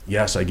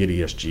 yes, I get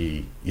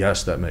ESG,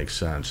 yes, that makes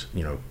sense.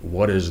 You know,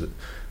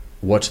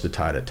 what's the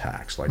tie to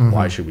tax? Like,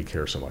 why should we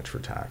care so much for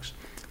tax?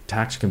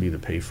 Tax can be the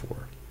pay for.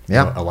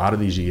 Yeah. You know, a lot of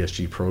these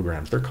ESG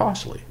programs, they're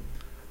costly,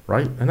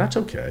 right? And that's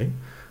okay,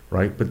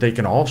 right? But they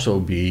can also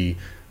be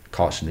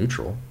cost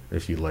neutral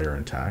if you layer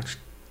in tax.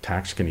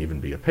 Tax can even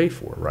be a pay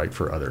for, right,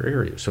 for other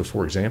areas. So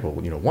for example,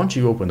 you know, once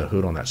you open the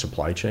hood on that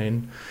supply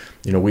chain,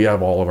 you know, we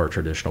have all of our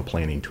traditional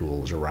planning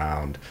tools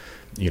around,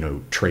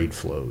 trade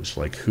flows,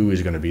 like who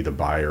is going to be the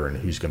buyer and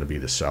who's going to be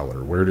the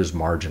seller. Where does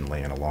margin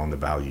land along the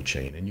value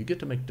chain? And you get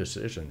to make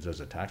decisions as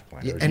a tax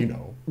planner, as you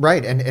know.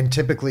 Right. And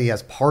typically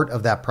as part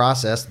of that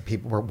process,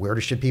 where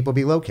should people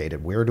be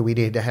located? Where do we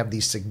need to have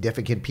these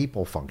significant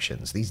people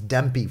functions, these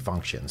DEMPE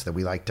functions that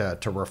we like to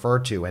refer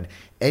to? And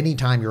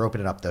anytime you're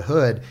opening up the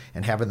hood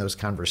and having those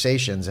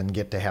conversations and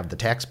get to have the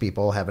tax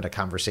people having a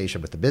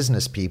conversation with the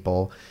business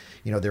people,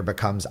 there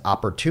becomes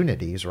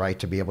opportunities, right,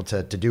 to be able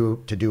to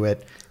do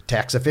it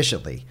tax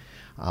efficiently,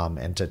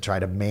 and to try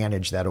to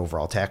manage that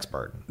overall tax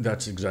burden.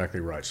 That's exactly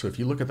right. So if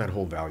you look at that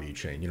whole value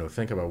chain,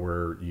 think about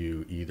where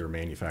you either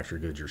manufacture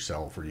goods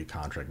yourself or you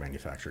contract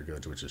manufacture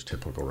goods, which is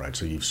typical, right?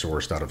 So you've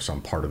sourced out of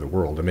some part of the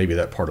world, and maybe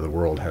that part of the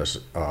world has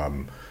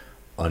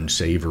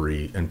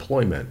unsavory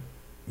employment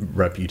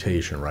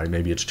reputation, right?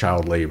 Maybe it's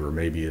child labor,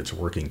 maybe it's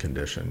working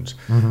conditions.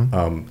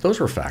 Mm-hmm. Those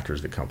were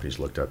factors that companies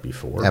looked at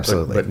before.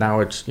 Absolutely. But now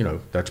it's,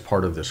 that's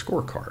part of the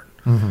scorecard,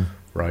 mm-hmm.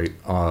 right?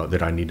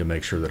 That I need to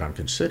make sure that I'm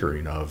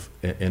considering of.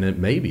 And it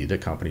may be that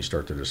companies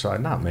start to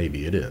decide, not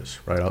maybe, it is,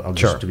 right? I'll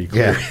sure. just to be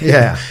clear.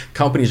 Yeah.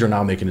 Companies are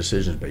now making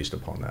decisions based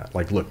upon that.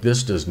 Like, look,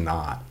 this does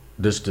not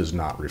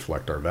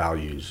reflect our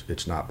values.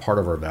 It's not part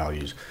of our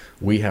values.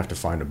 We have to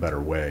find a better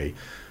way.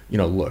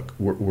 Look,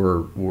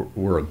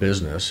 we're a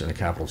business in a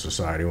capital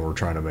society, and we're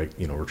trying to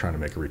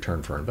make a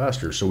return for our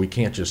investors. So we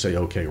can't just say,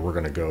 okay, we're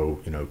going to go,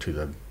 to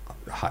the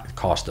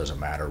cost doesn't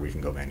matter. We can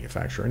go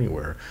manufacture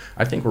anywhere.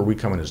 I think where we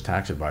come in as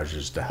tax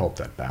advisors is to help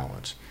that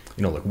balance.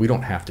 Look, we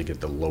don't have to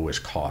get the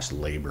lowest cost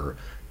labor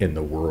in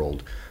the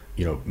world.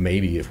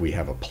 Maybe if we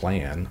have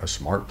a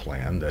smart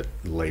plan that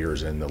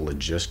layers in the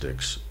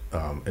logistics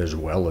as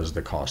well as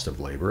the cost of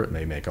labor, it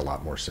may make a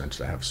lot more sense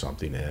to have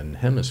something in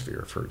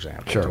hemisphere, for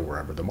example, sure. to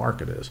wherever the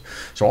market is.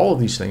 So all of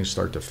these things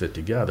start to fit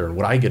together. And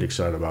what I get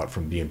excited about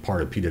from being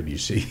part of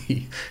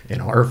PwC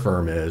in our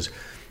firm is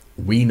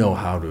we know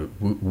how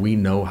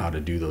to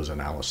do those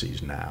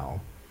analyses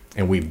now.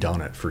 And we've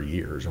done it for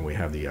years, and we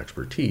have the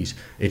expertise.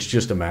 It's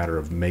just a matter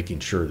of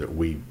making sure that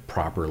we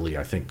properly,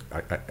 I think,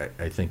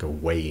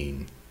 of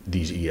weighing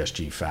these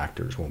ESG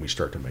factors when we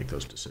start to make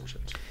those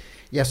decisions.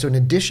 Yeah, so in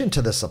addition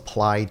to the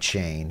supply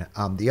chain,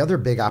 the other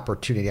big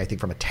opportunity, I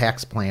think, from a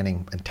tax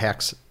planning and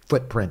tax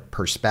footprint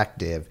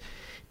perspective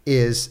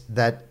is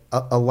that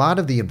a lot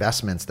of the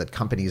investments that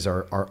companies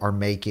are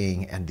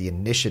making and the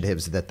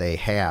initiatives that they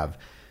have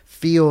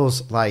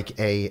feels like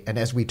and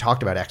as we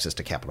talked about access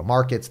to capital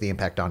markets, the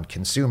impact on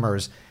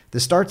consumers,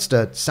 this starts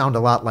to sound a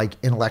lot like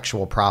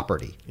intellectual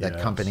property that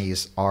yes.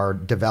 companies are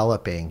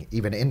developing,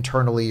 even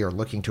internally, or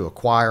looking to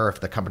acquire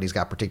if the company's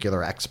got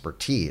particular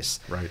expertise.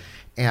 Right.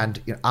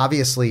 And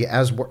obviously,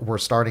 as we're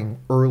starting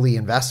early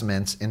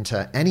investments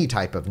into any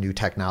type of new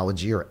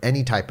technology or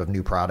any type of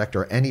new product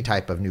or any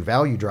type of new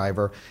value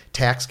driver,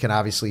 tax can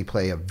obviously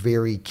play a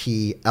very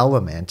key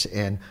element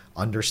in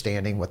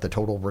understanding what the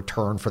total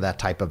return for that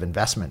type of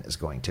investment is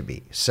going to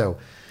be. So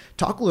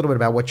talk a little bit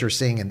about what you're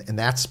seeing in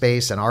that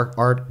space, and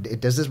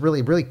does this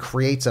really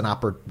creates an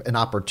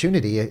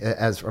opportunity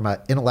as from an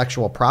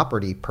intellectual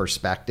property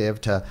perspective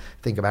to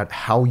think about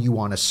how you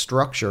want to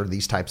structure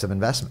these types of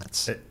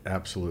investments?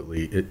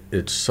 Absolutely.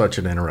 It's such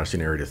an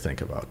interesting area to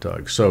think about,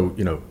 Doug. So,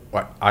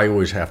 I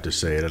always have to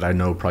say it, and I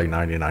know probably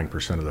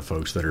 99% of the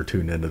folks that are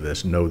tuned into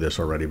this know this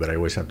already, but I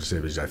always have to say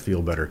it because I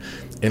feel better.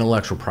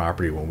 Intellectual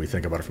property, when we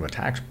think about it from a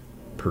tax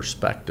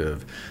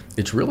perspective,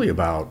 it's really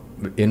about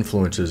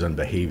influences and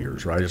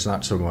behaviors, right? It's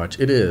not so much,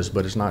 it is,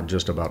 but it's not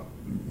just about,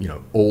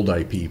 old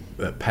IP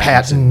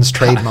patents,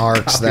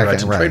 trademarks,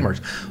 copyrights and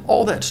trademarks.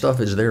 All that stuff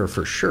is there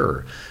for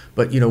sure.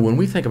 But, when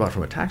we think about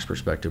from a tax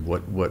perspective,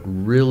 what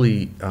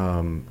really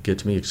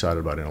gets me excited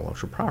about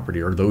intellectual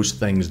property are those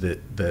things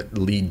that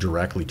lead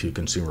directly to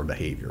consumer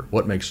behavior.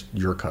 What makes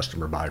your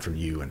customer buy from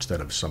you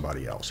instead of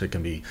somebody else? It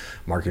can be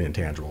marketing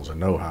intangibles and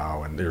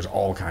know-how, and there's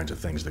all kinds of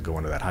things that go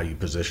into that, how you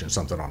position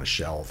something on a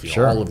shelf,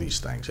 sure. all of these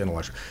things.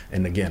 Intellectual.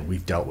 And again,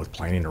 we've dealt with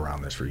planning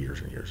around this for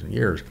years and years and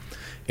years.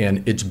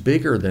 And it's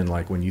bigger than,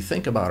 like, when you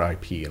think about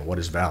IP and what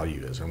its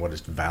value is and what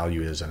its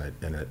value is in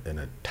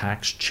a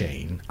tax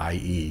chain,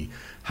 i.e.,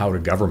 how do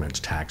governments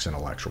tax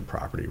intellectual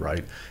property,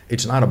 right?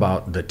 It's not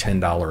about the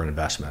 $10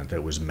 investment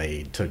that was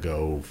made to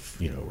go,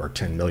 or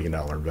 $10 million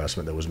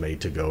investment that was made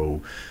to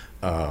go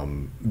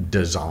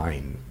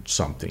design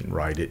something,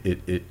 right?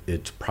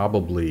 It's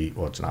probably,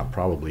 well, it's not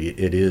probably,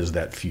 it is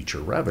that future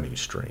revenue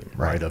stream,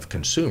 right, of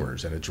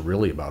consumers. And it's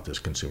really about this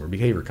consumer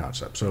behavior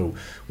concept. So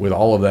with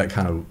all of that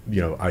kind of,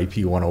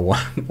 IP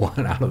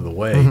 101 out of the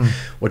way, mm-hmm.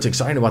 what's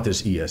exciting about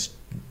this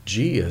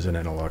ESG as an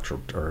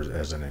intellectual or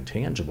as an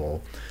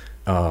intangible,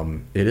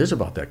 it is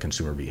about that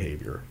consumer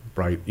behavior,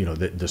 right?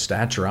 The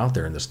stats are out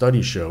there and the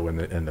studies show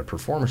and the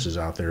performances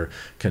out there.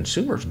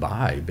 Consumers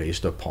buy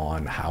based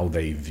upon how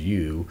they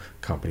view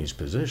companies'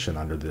 position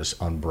under this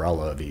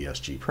umbrella of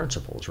ESG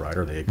principles, right?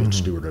 Are they a good mm-hmm.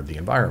 steward of the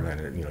environment?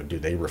 And, do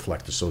they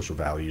reflect the social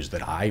values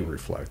that I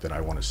reflect, that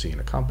I want to see in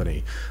a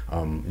company?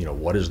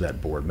 What does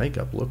that board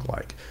makeup look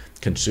like?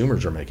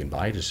 Consumers are making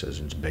buy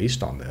decisions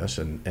based on this,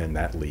 and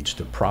that leads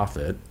to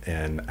profit,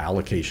 and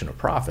allocation of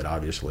profit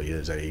obviously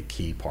is a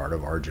key part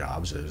of our job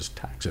jobs as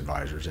tax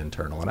advisors,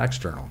 internal and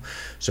external.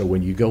 So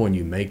when you go and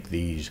you make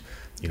these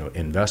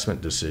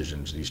investment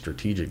decisions, these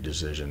strategic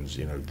decisions,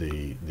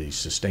 the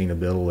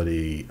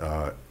sustainability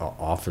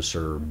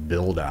officer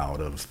build out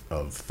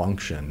of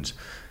functions,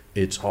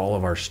 it's all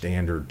of our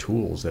standard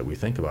tools that we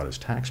think about as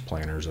tax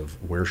planners of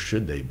where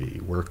should they be,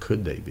 where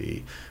could they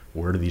be,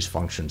 where do these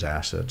functions,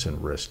 assets,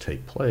 and risks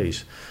take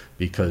place,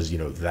 because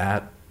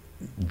that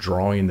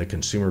drawing the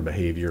consumer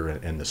behavior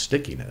and the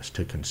stickiness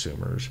to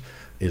consumers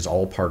is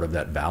all part of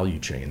that value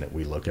chain that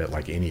we look at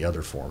like any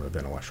other form of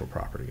intellectual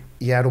property.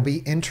 Yeah, it'll be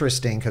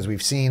interesting because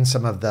we've seen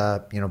some of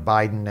the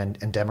Biden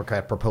and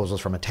Democrat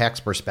proposals from a tax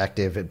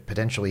perspective, and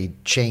potentially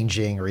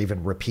changing or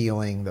even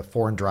repealing the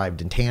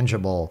foreign-derived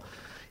intangible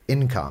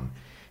income.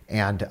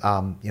 And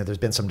there's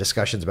been some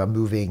discussions about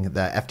moving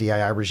the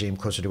FDII regime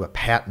closer to a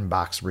patent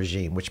box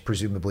regime, which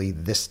presumably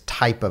this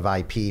type of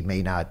IP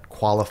may not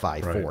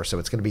qualify for. Right. So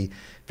it's going to be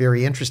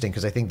very interesting,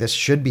 because I think this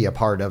should be a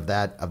part of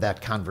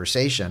that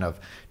conversation of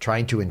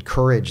trying to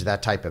encourage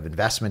that type of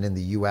investment in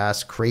the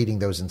U.S., creating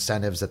those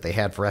incentives that they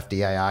had for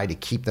FDII to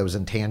keep those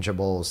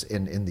intangibles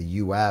in the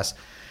U.S.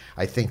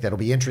 I think that'll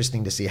be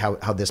interesting to see how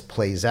this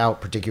plays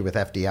out, particularly with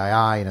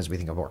FDII, and as we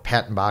think of more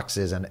patent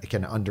boxes and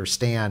can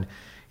understand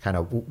kind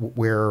of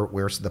where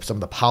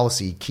some of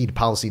the key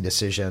policy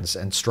decisions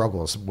and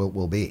struggles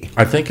will be.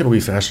 I think it'll be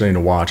fascinating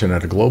to watch, and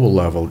at a global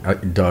level,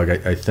 Doug,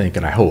 I think,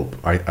 and I hope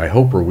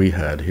where we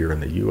head here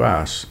in the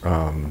U.S.,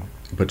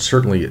 but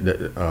certainly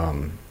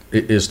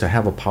is to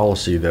have a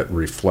policy that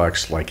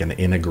reflects like an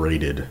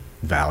integrated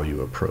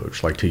value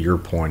approach. Like to your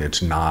point,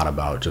 it's not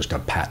about just a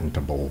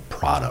patentable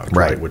product,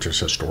 right? Which is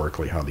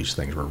historically how these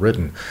things were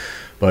written.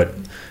 But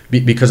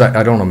because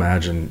I don't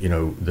imagine,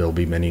 there'll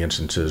be many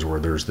instances where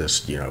there's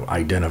this,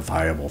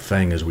 identifiable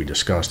thing, as we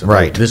discussed.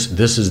 Right. This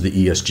is the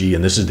ESG,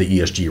 and this is the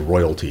ESG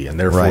royalty, and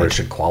therefore right. It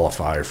should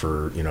qualify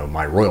for,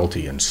 my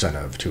royalty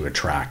incentive to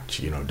attract,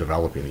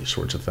 developing these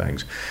sorts of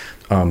things.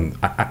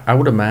 I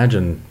would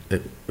imagine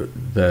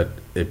that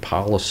a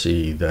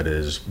policy that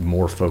is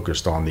more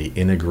focused on the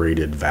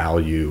integrated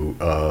value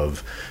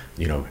of,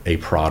 a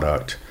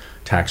product,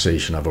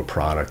 taxation of a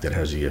product that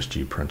has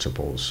ESG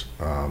principles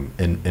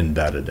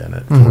embedded in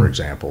it, for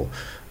example.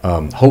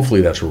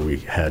 Hopefully that's where we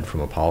head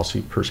from a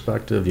policy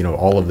perspective.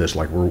 All of this,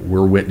 like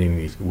we're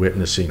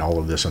witnessing all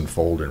of this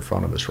unfold in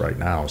front of us right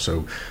now.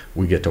 So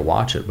we get to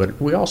watch it, but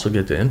we also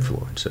get to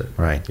influence it.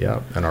 Right.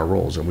 Yeah, in our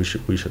roles, and we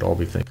should all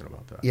be thinking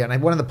about that. Yeah,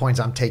 and one of the points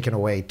I'm taking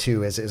away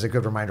too is a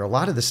good reminder. A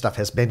lot of this stuff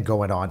has been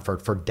going on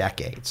for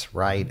decades,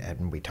 right?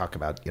 And we talk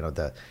about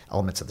the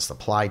elements of the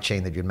supply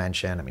chain that you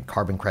mentioned. I mean,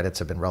 carbon credits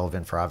have been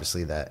relevant for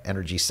obviously the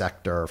energy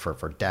sector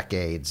for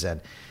decades,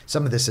 and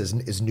some of this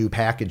is new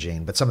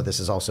packaging, but some of this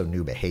is also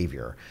new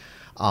behavior.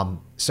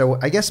 So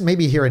I guess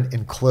maybe here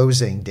in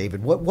closing,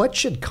 David, what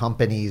should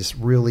companies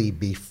really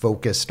be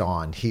focused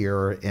on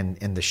here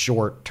in the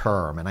short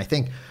term? And I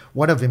think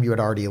one of them you had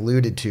already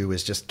alluded to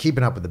is just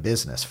keeping up with the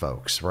business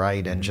folks,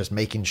 right? And just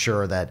making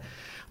sure that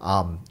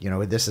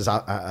this is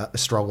a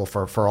struggle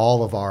for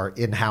all of our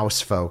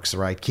in-house folks,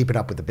 right? Keeping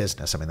up with the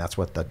business. I mean, that's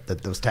what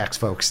those tax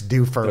folks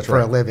do for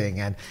a living.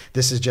 And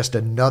this is just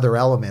another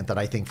element that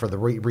I think, for the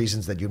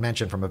reasons that you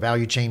mentioned, from a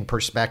value chain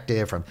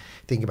perspective, from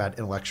thinking about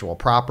intellectual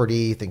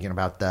property, thinking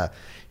about the,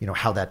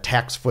 how that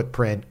tax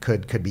footprint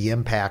could be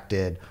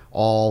impacted,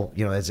 all,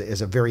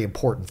 is a very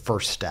important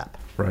first step.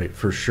 Right,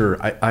 for sure.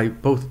 I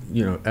both,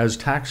 as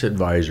tax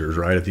advisors,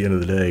 right, at the end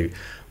of the day,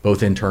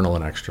 both internal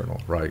and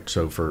external, right?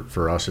 So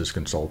for us as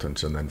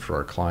consultants, and then for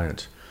our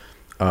clients,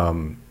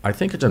 I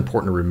think it's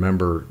important to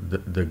remember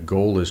that the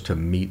goal is to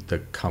meet the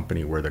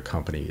company where the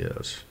company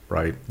is,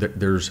 right?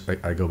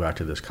 I go back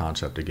to this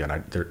concept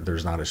again.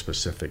 There's not a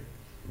specific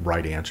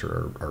right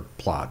answer or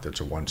plot that's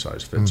a one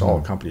size fits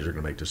all. Companies are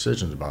going to make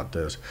decisions about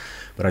this,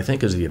 but I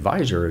think as the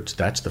advisor,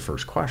 that's the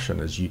first question: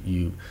 is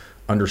you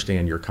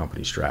understand your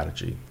company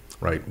strategy.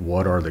 Right.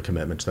 What are the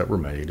commitments that were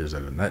made? Is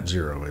it a net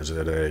zero? Is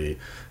it a,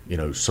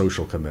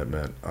 social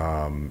commitment?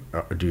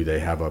 Do they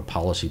have a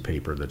policy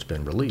paper that's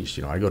been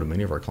released? I go to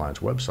many of our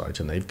clients' websites,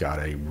 and they've got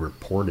a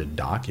reported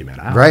document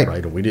out, right?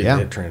 And we didn't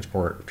get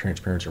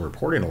transparency and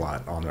reporting a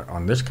lot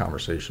on this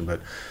conversation, but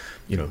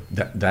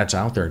that's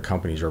out there, and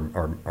companies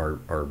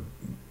are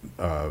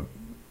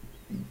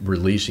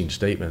releasing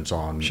statements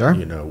on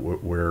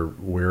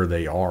where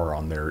they are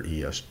on their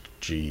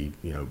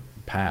ESG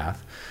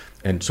path.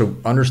 And so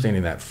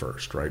understanding that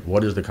first, right?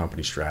 What is the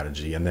company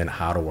strategy? And then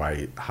how do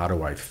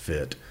I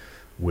fit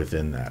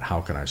within that? How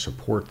can I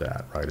support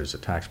that, right, as a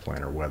tax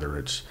planner, whether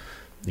it's,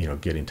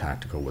 getting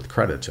tactical with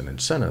credits and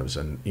incentives,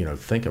 and,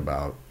 think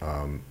about,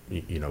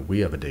 we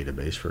have a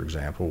database, for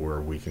example,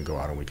 where we can go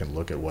out and we can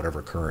look at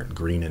whatever current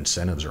green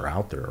incentives are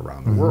out there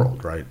around the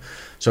world, right?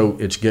 So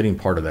it's getting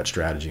part of that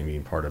strategy and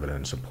being part of it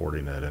and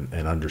supporting it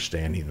and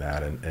understanding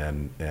that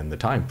and the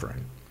time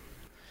frame.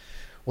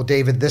 Well,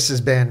 David, this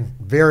has been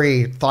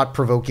very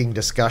thought-provoking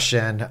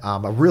discussion,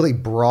 a really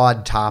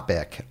broad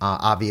topic,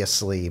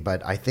 obviously,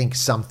 but I think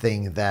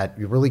something that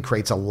really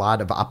creates a lot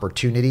of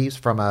opportunities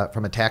from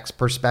a tax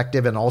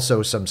perspective, and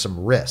also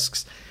some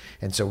risks.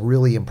 And so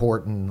really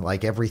important,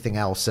 like everything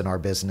else in our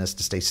business,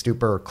 to stay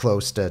super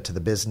close to the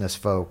business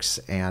folks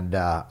and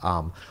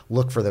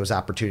look for those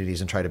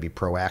opportunities and try to be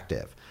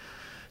proactive.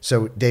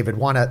 So David,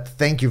 want to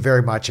thank you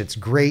very much. It's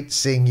great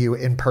seeing you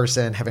in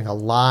person, having a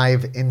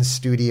live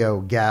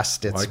in-studio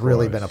guest. It's Likewise.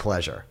 Really been a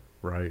pleasure.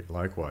 Right.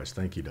 Likewise.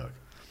 Thank you, Doug.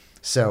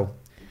 So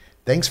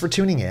thanks for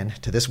tuning in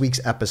to this week's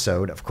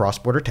episode of Cross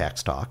Border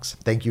Tax Talks.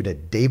 Thank you to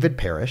David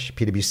Parrish,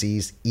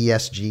 PwC's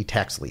ESG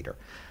tax leader.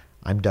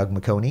 I'm Doug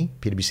McConey,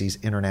 PwC's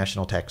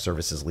International Tax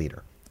Services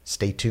leader.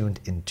 Stay tuned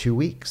in 2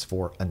 weeks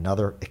for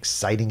another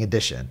exciting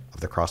edition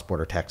of the Cross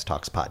Border Tax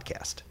Talks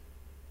podcast.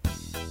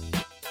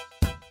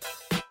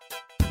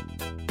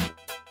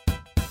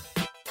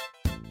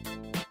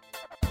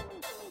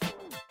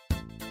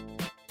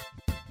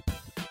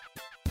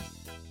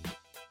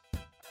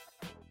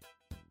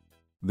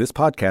 This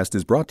podcast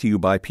is brought to you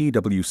by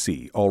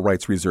PwC, all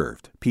rights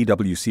reserved.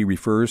 PwC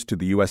refers to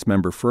the U.S.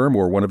 member firm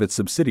or one of its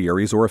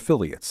subsidiaries or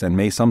affiliates and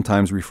may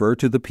sometimes refer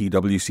to the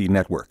PwC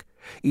network.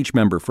 Each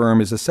member firm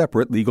is a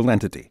separate legal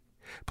entity.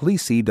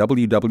 Please see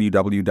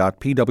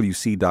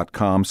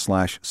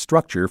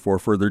www.pwc.com/structure for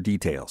further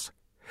details.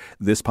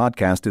 This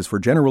podcast is for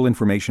general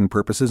information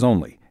purposes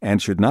only and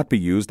should not be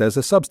used as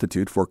a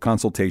substitute for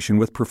consultation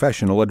with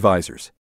professional advisors.